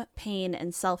shame, pain,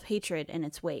 and self-hatred in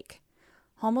its wake.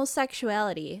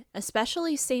 Homosexuality,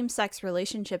 especially same-sex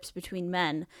relationships between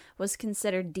men, was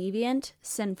considered deviant,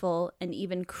 sinful, and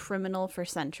even criminal for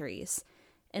centuries.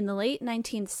 In the late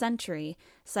 19th century,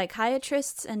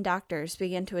 psychiatrists and doctors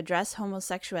began to address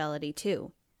homosexuality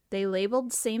too. They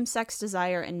labeled same-sex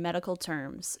desire in medical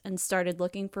terms and started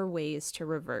looking for ways to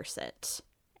reverse it.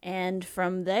 And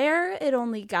from there, it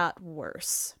only got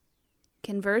worse.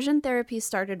 Conversion therapy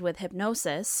started with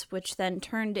hypnosis, which then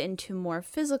turned into more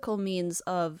physical means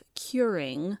of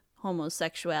curing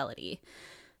homosexuality.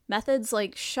 Methods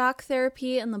like shock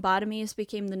therapy and lobotomies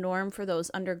became the norm for those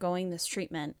undergoing this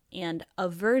treatment, and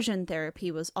aversion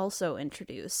therapy was also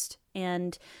introduced.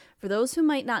 And for those who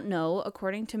might not know,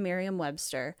 according to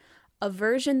Merriam-Webster,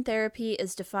 aversion therapy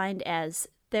is defined as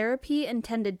therapy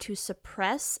intended to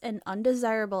suppress an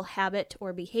undesirable habit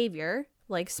or behavior,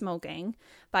 like smoking,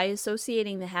 by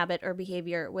associating the habit or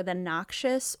behavior with a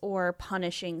noxious or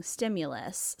punishing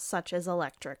stimulus, such as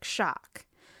electric shock.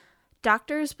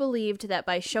 Doctors believed that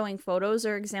by showing photos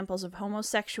or examples of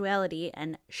homosexuality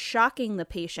and shocking the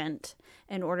patient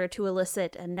in order to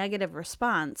elicit a negative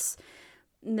response,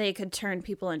 they could turn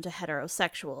people into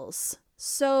heterosexuals.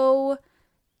 So,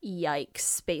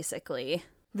 yikes, basically.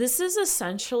 This is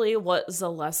essentially what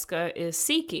Zaleska is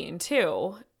seeking,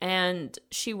 too. And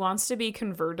she wants to be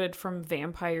converted from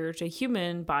vampire to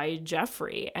human by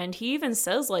Jeffrey. And he even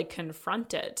says, like,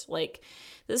 confront it. Like,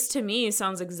 this to me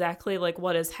sounds exactly like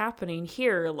what is happening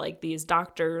here. Like, these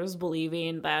doctors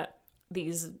believing that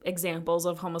these examples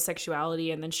of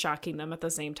homosexuality and then shocking them at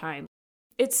the same time.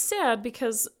 It's sad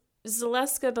because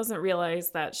Zaleska doesn't realize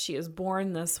that she is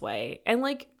born this way. And,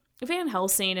 like, Van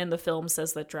Helsing in the film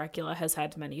says that Dracula has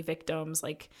had many victims,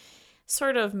 like,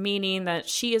 sort of meaning that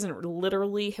she isn't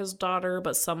literally his daughter,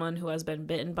 but someone who has been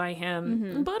bitten by him.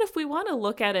 Mm-hmm. But if we want to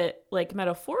look at it, like,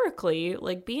 metaphorically,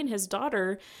 like, being his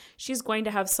daughter, she's going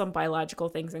to have some biological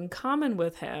things in common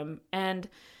with him. And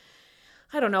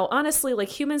I don't know, honestly, like,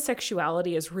 human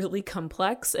sexuality is really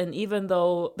complex, and even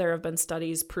though there have been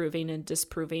studies proving and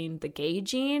disproving the gay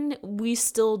gene, we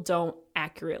still don't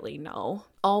accurately know.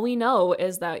 All we know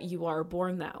is that you are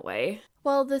born that way.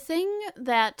 Well, the thing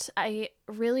that I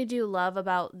really do love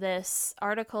about this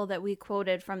article that we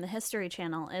quoted from the History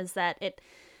Channel is that it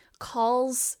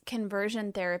calls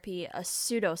conversion therapy a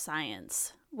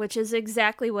pseudoscience, which is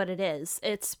exactly what it is.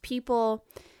 It's people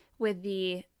with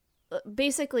the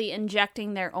basically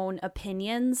injecting their own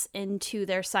opinions into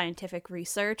their scientific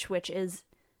research, which is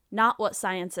not what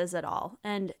science is at all.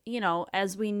 And, you know,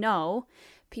 as we know,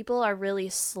 people are really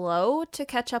slow to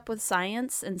catch up with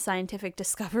science and scientific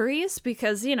discoveries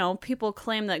because, you know, people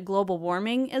claim that global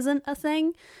warming isn't a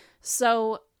thing.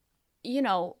 So, you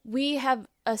know, we have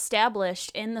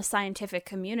established in the scientific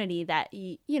community that,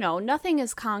 you know, nothing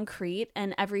is concrete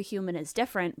and every human is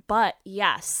different. But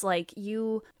yes, like,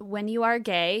 when you are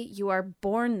gay, you are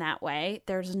born that way.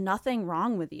 There's nothing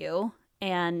wrong with you.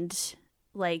 And,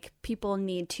 like, people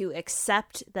need to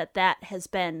accept that that has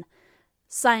been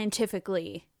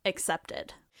scientifically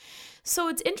accepted. So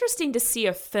it's interesting to see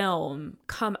a film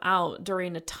come out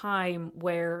during a time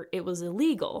where it was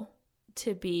illegal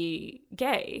to be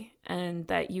gay and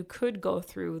that you could go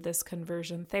through this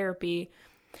conversion therapy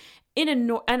in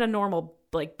a normal,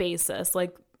 like, basis.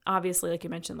 Like, obviously, like you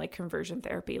mentioned, like, conversion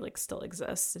therapy, like, still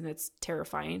exists and it's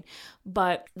terrifying.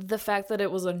 But the fact that it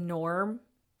was a norm,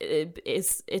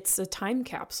 it's a time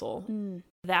capsule.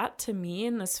 That, to me,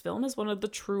 in this film is one of the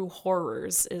true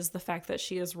horrors, is the fact that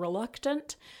she is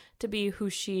reluctant to be who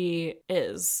she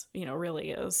is, you know,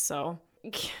 really is. So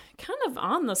kind of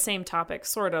on the same topic,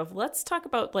 sort of, let's talk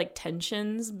about, like,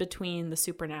 tensions between the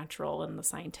supernatural and the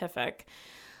scientific.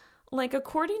 Like,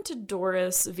 according to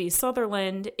Doris V.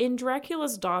 Sutherland, in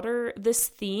Dracula's Daughter, this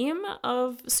theme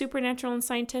of supernatural and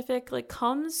scientific, like,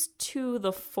 comes to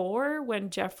the fore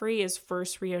when Jeffrey is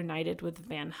first reunited with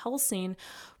Van Helsing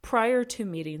prior to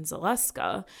meeting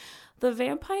Zaleska. The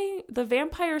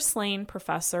vampire-slaying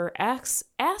professor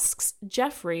asks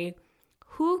Jeffrey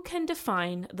who can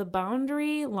define the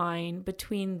boundary line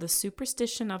between the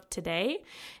superstition of today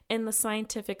and the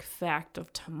scientific fact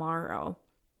of tomorrow,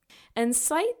 and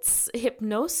cites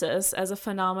hypnosis as a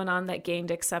phenomenon that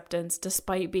gained acceptance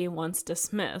despite being once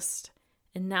dismissed.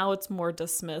 And now it's more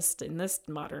dismissed in this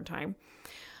modern time.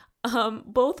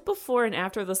 Both before and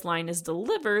after this line is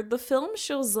delivered, the film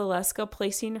shows Zaleska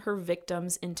placing her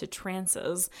victims into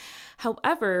trances.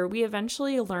 However, we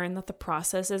eventually learn that the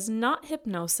process is not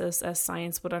hypnosis as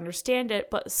science would understand it,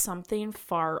 but something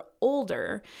far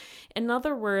older. In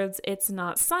other words, it's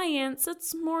not science,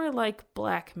 it's more like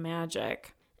black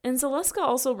magic. And Zaleska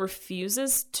also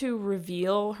refuses to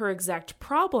reveal her exact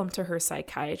problem to her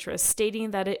psychiatrist,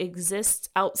 stating that it exists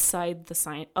outside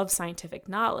of scientific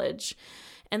knowledge.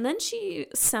 And then she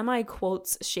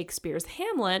semi-quotes Shakespeare's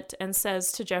Hamlet and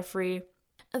says to Jeffrey,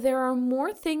 "There are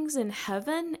more things in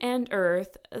heaven and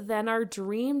earth than are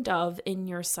dreamed of in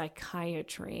your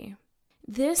psychiatry."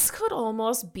 This could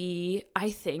almost be, I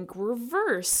think,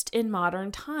 reversed in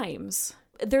modern times.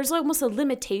 there's almost a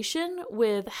limitation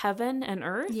with heaven and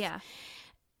earth. Yeah.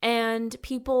 And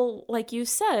people, like you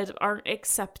said, aren't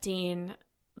accepting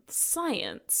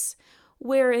science.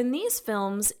 Where in these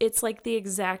films, it's like the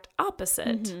exact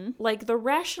opposite. Mm-hmm. Like the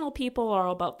rational people are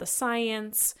all about the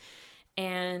science,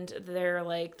 and they're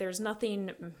like, there's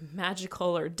nothing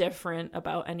magical or different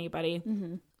about anybody.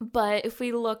 Mm-hmm. But if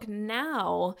we look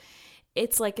now,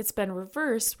 it's like it's been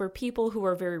reversed, where people who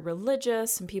are very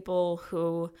religious and people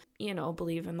who, you know,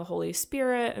 believe in the Holy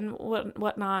Spirit and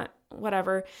whatnot,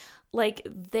 whatever, like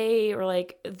they are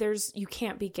like, you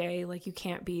can't be gay, like you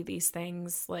can't be these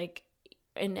things, like,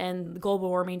 and global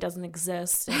warming doesn't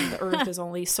exist, and the earth is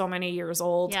only so many years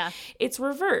old. Yeah. It's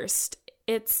reversed.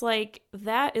 It's like,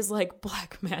 that is like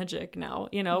black magic now,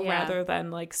 you know, rather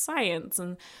than like science.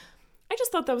 And I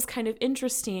just thought that was kind of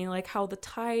interesting, like how the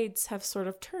tides have sort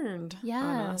of turned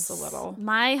on us a little.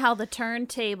 How the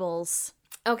turntables.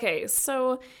 Okay,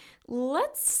 so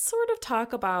let's sort of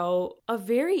talk about a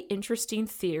very interesting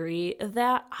theory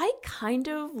that I kind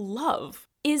of love.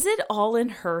 Is it all in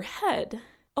her head?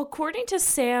 According to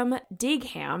Sam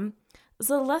Digham,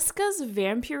 Zaleska's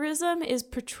vampirism is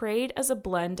portrayed as a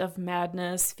blend of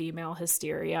madness, female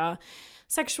hysteria,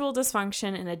 sexual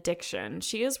dysfunction, and addiction.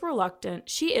 She is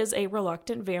a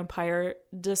reluctant vampire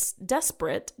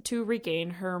desperate to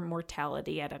regain her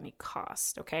mortality at any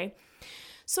cost, okay?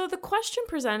 So the question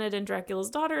presented in Dracula's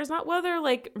Daughter is not whether,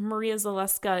 like, Maria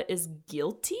Zaleska is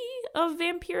guilty of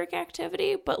vampiric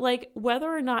activity, but, like, whether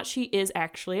or not she is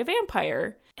actually a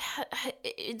vampire.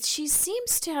 She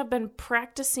seems to have been a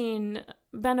practicing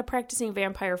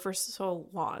vampire for so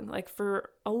long, like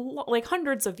for like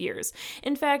hundreds of years.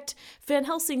 In fact, Van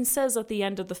Helsing says at the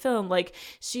end of the film, like,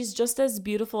 she's just as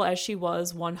beautiful as she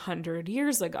was 100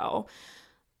 years ago.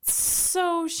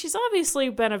 So she's obviously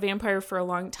been a vampire for a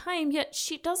long time, yet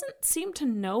she doesn't seem to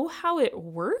know how it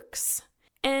works.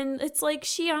 And it's like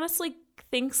she honestly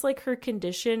thinks like her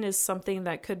condition is something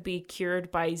that could be cured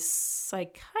by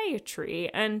psychiatry.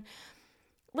 And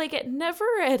like never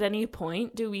at any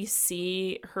point do we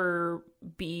see her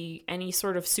be any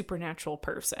sort of supernatural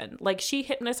person. Like she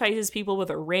hypnotizes people with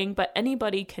a ring, but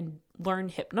anybody can learn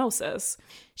hypnosis.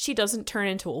 She doesn't turn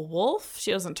into a wolf.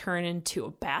 She doesn't turn into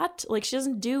a bat. Like she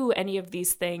doesn't do any of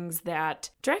these things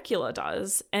that Dracula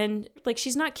does. And like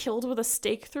she's not killed with a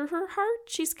stake through her heart.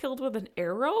 She's killed with an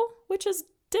arrow, which is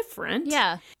different.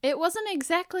 Yeah. It wasn't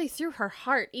exactly through her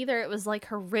heart either. It was like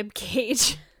her rib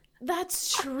cage.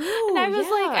 That's true. And I was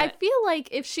like, I feel like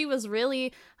if she was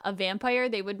really a vampire,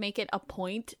 they would make it a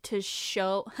point to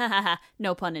show,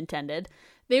 no pun intended,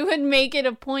 they would make it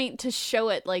a point to show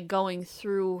it like going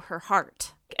through her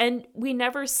heart. And we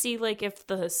never see like if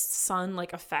the sun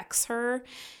like affects her.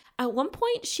 At one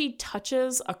point she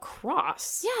touches a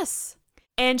cross. Yes.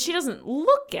 And she doesn't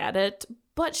look at it,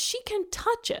 but she can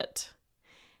touch it.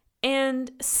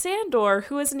 And Sandor,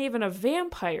 who isn't even a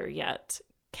vampire yet,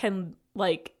 can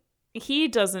like...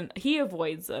 he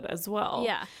avoids it as well.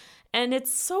 Yeah. And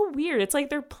it's so weird. It's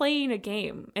like they're playing a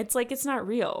game. It's like it's not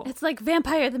real. It's like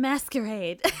Vampire the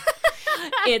Masquerade.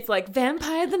 It's like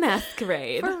Vampire the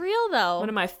Masquerade. For real, though. One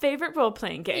of my favorite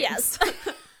role-playing games. Yes.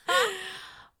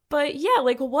 But yeah,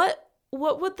 like what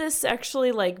would this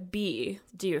actually like be,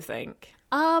 do you think?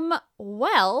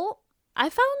 Well, I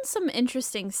found some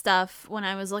interesting stuff when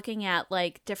I was looking at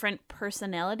like different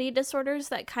personality disorders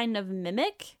that kind of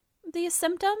mimic these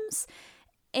symptoms.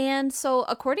 And so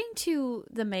according to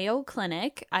the Mayo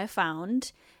Clinic, I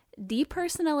found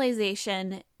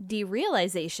depersonalization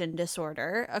derealization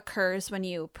disorder occurs when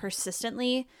you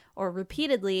persistently or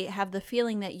repeatedly have the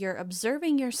feeling that you're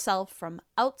observing yourself from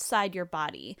outside your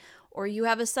body, or you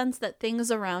have a sense that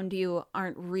things around you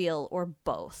aren't real, or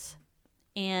both.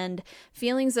 And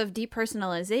feelings of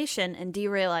depersonalization and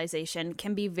derealization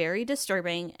can be very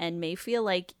disturbing and may feel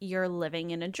like you're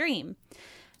living in a dream.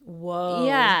 Whoa.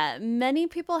 Yeah, many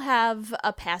people have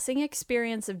a passing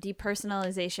experience of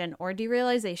depersonalization or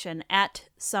derealization at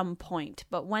some point,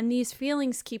 but when these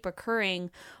feelings keep occurring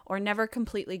or never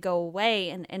completely go away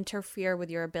and interfere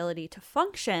with your ability to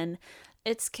function,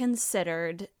 it's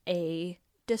considered a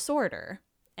disorder.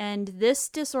 And this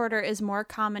disorder is more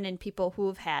common in people who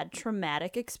have had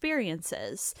traumatic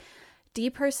experiences.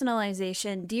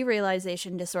 Depersonalization,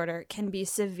 derealization disorder can be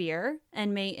severe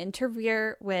and may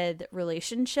interfere with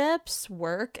relationships,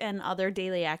 work, and other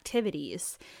daily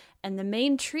activities. And the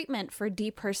main treatment for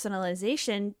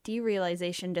depersonalization,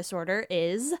 derealization disorder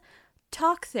is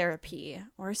talk therapy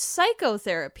or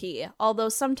psychotherapy, although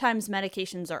sometimes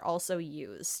medications are also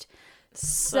used.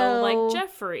 So like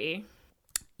Jeffrey.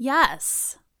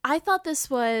 Yes. I thought this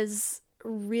was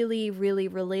really, really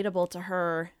relatable to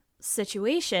her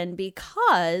situation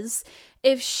because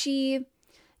if she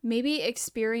maybe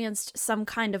experienced some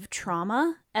kind of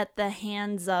trauma at the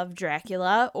hands of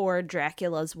Dracula or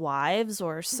Dracula's wives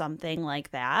or something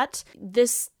like that,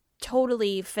 this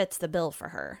totally fits the bill for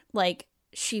her. Like,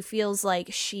 she feels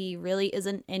like she really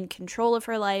isn't in control of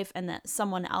her life and that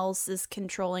someone else is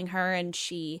controlling her, and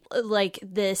she, like,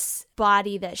 this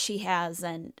body that she has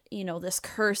and, you know, this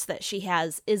curse that she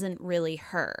has isn't really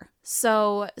her.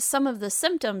 So some of the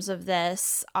symptoms of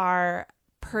this are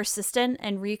persistent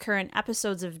and recurrent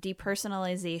episodes of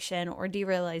depersonalization or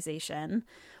derealization,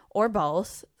 or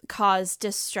both, cause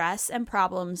distress and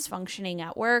problems functioning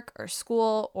at work or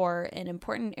school or in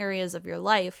important areas of your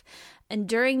life. And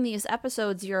during these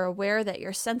episodes, you're aware that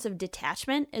your sense of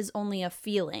detachment is only a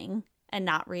feeling and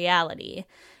not reality.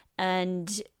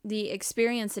 And the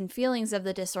experience and feelings of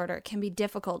the disorder can be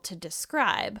difficult to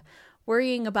describe.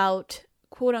 Worrying about,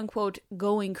 quote unquote,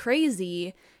 going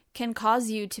crazy can cause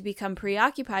you to become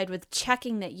preoccupied with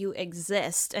checking that you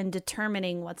exist and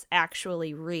determining what's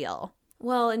actually real.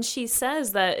 Well, and she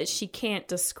says that she can't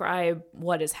describe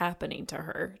what is happening to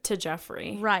her, to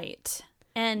Jeffrey. Right.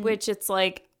 And which it's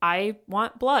like, I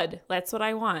want blood. That's what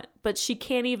I want. But she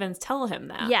can't even tell him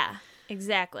that. Yeah,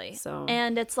 exactly. So,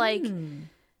 and it's like,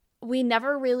 we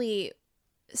never really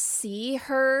see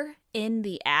her in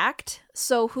the act.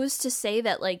 So who's to say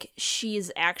that, like,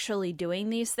 she's actually doing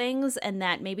these things and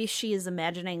that maybe she is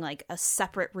imagining, like, a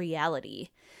separate reality.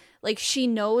 Like, she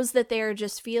knows that they are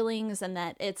just feelings and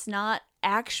that it's not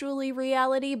actually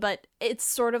reality, but it's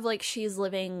sort of like she's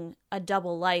living a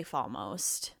double life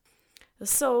almost.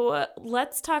 So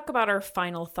let's talk about our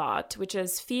final thought, which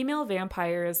is female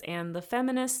vampires and the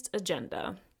feminist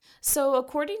agenda. So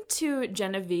according to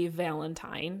Genevieve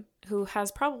Valentine, who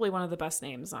has probably one of the best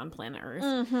names on planet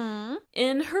Earth,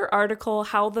 in her article,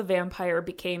 How the Vampire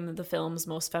Became the Film's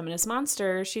Most Feminist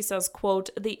Monster, she says,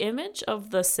 quote, "The image of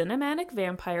the cinematic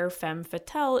vampire femme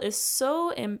fatale is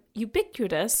so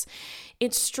ubiquitous,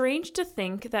 it's strange to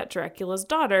think that Dracula's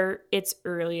Daughter, its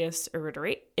earliest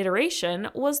iteration,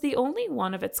 was the only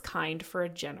one of its kind for a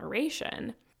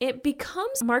generation." It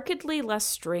becomes markedly less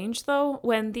strange, though,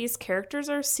 when these characters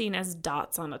are seen as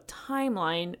dots on a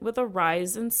timeline, with a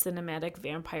rise in cinematic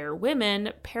vampire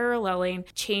women paralleling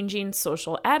changing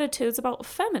social attitudes about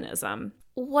feminism.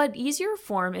 What easier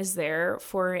form is there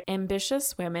for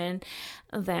ambitious women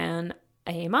than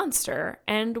a monster?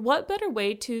 And what better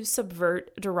way to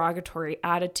subvert derogatory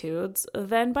attitudes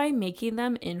than by making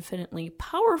them infinitely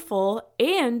powerful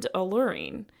and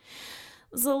alluring?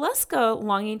 Zaleska,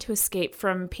 longing to escape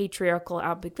from patriarchal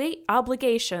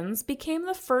obligations, became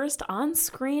the first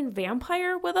on-screen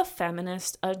vampire with a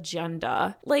feminist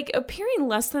agenda. Like, appearing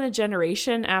less than a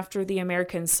generation after the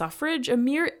American suffrage, a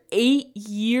mere 8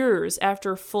 years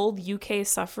after full UK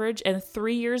suffrage, and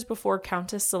 3 years before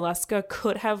Countess Zaleska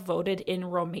could have voted in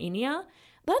Romania,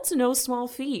 that's no small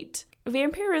feat.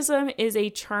 Vampirism is a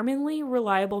charmingly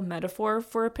reliable metaphor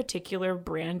for a particular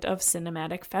brand of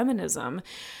cinematic feminism.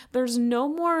 There's no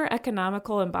more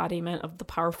economical embodiment of the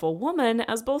powerful woman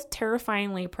as both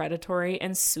terrifyingly predatory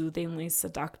and soothingly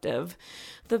seductive.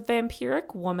 The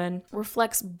vampiric woman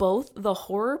reflects both the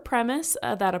horror premise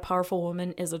that a powerful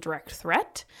woman is a direct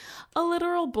threat, a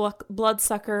literal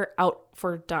bloodsucker out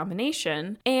for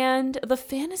domination, and the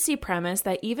fantasy premise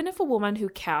that even if a woman who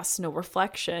casts no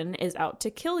reflection is out to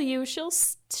kill you, she'll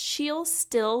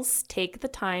still take the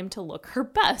time to look her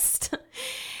best.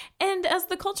 And as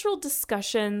the cultural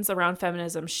discussions around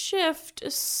feminism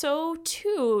shift, so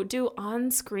too do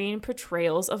on-screen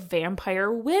portrayals of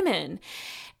vampire women.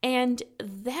 And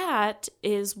that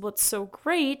is what's so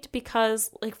great, because,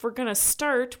 like, we're going to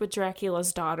start with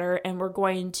Dracula's Daughter and we're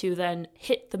going to then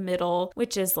hit the middle,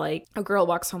 which is like a girl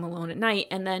walks home alone at night.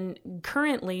 And then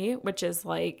currently, which is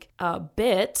like a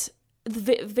bit,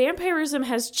 vampirism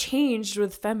has changed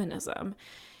with feminism.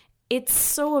 It's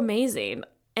so amazing.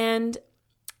 And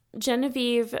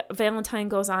Genevieve Valentine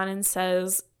goes on and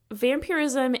says,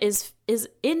 vampirism is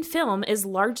in film is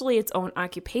largely its own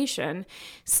occupation.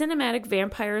 Cinematic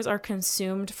vampires are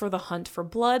consumed for the hunt for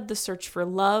blood, the search for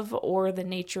love, or the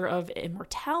nature of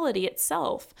immortality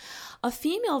itself. A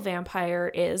female vampire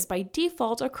is, by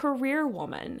default, a career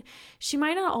woman. She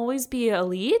might not always be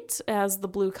elite, as the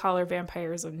blue-collar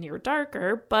vampires of Near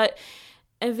Darker, but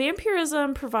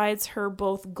vampirism provides her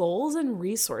both goals and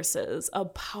resources, a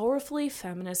powerfully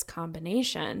feminist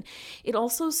combination. It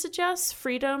also suggests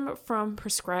freedom from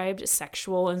prescribed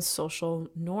sexual and social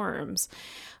norms,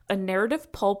 a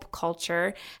narrative pulp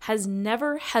culture has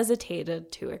never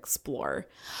hesitated to explore.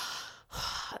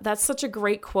 That's such a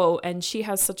great quote, and she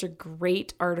has such a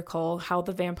great article, How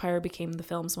the Vampire Became the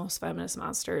Film's Most Feminist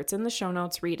Monster. It's in the show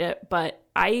notes, read it, but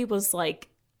I was like,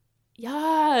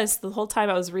 Yes, the whole time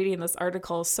I was reading this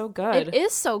article. So good. It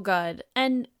is so good.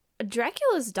 And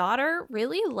Dracula's Daughter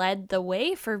really led the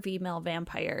way for female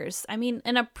vampires. I mean,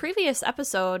 in a previous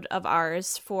episode of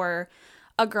ours for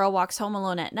A Girl Walks Home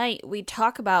Alone at Night, we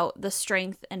talk about the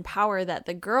strength and power that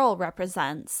the girl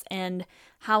represents and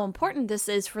how important this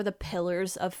is for the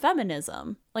pillars of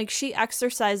feminism. Like, she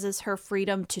exercises her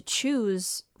freedom to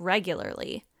choose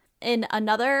regularly. In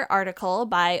another article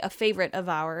by a favorite of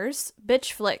ours,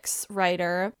 Bitch Flicks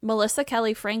writer Melissa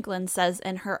Kelly Franklin says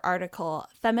in her article,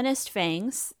 Feminist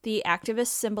Fangs, the activist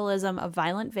symbolism of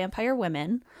violent vampire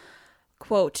women,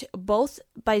 quote, both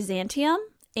Byzantium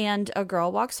and A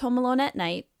Girl Walks Home Alone at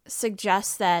Night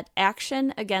suggests that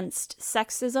action against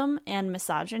sexism and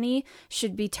misogyny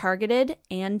should be targeted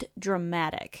and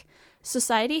dramatic.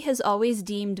 Society has always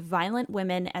deemed violent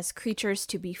women as creatures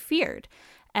to be feared,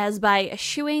 as by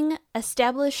eschewing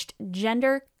established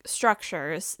gender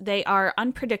structures, they are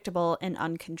unpredictable and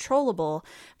uncontrollable,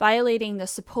 violating the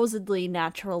supposedly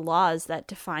natural laws that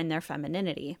define their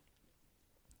femininity.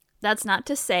 That's not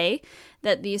to say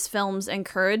that these films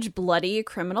encourage bloody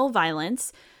criminal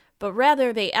violence, but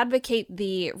rather they advocate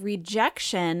the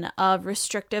rejection of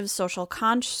restrictive social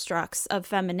constructs of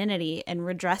femininity and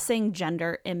redressing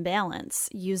gender imbalance,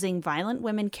 using violent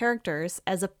women characters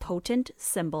as a potent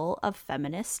symbol of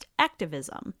feminist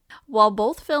activism. While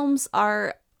both films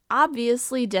are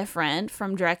obviously different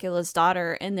from Dracula's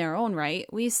Daughter in their own right,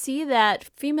 we see that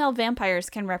female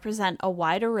vampires can represent a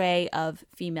wide array of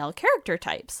female character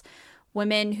types.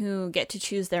 Women who get to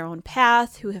choose their own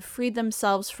path, who have freed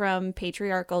themselves from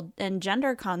patriarchal and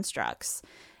gender constructs.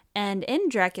 And in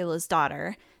Dracula's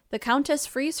Daughter, the Countess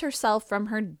frees herself from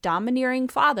her domineering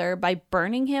father by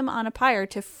burning him on a pyre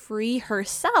to free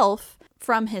herself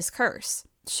from his curse.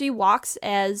 She walks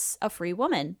as a free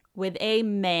woman with a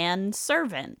man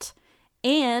servant,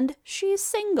 and she's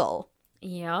single.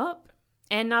 Yep.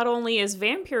 And not only is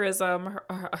vampirism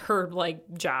her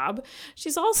like job,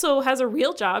 she's also has a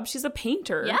real job. She's a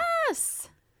painter. Yes.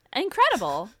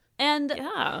 Incredible. And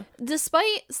yeah,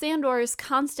 despite Sandor's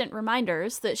constant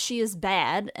reminders that she is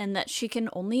bad and that she can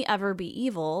only ever be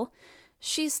evil,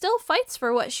 she still fights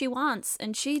for what she wants,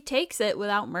 and she takes it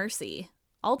without mercy.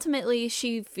 Ultimately,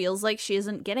 she feels like she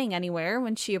isn't getting anywhere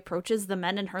when she approaches the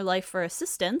men in her life for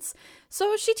assistance,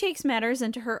 so she takes matters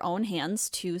into her own hands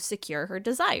to secure her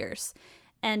desires.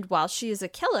 And while she is a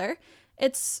killer,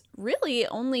 it's really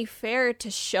only fair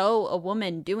to show a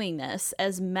woman doing this,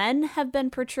 as men have been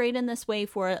portrayed in this way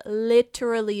for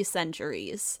literally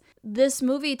centuries. This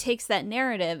movie takes that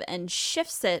narrative and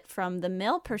shifts it from the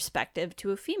male perspective to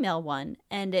a female one,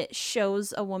 and it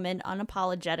shows a woman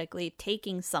unapologetically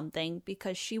taking something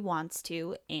because she wants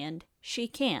to and she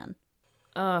can.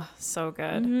 So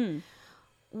good. Mm-hmm.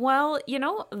 Well,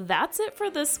 that's it for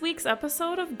this week's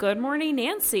episode of Good Morning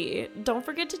Nancy. Don't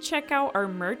forget to check out our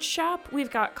merch shop.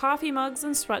 We've got coffee mugs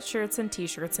and sweatshirts and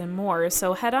t-shirts and more.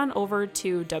 So head on over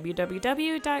to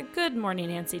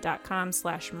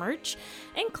www.goodmorningnancy.com/merch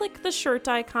and click the shirt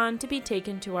icon to be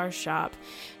taken to our shop.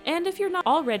 And if you're not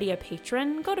already a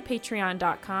patron, go to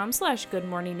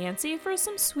patreon.com/goodmorningnancy for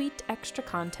some sweet extra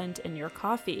content in your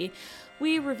coffee.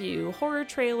 We review horror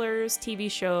trailers, TV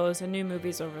shows, and new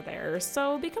movies over there,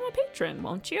 so become a patron,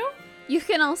 won't you? You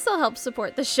can also help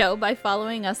support the show by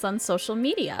following us on social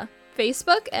media.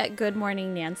 Facebook at Good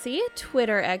Morning Nancy,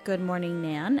 Twitter at Good Morning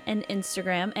Nan, and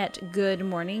Instagram at Good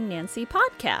Morning Nancy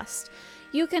Podcast.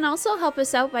 You can also help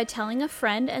us out by telling a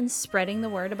friend and spreading the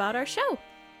word about our show.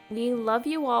 We love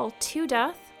you all to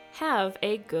death. Have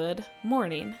a good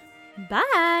morning.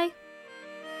 Bye!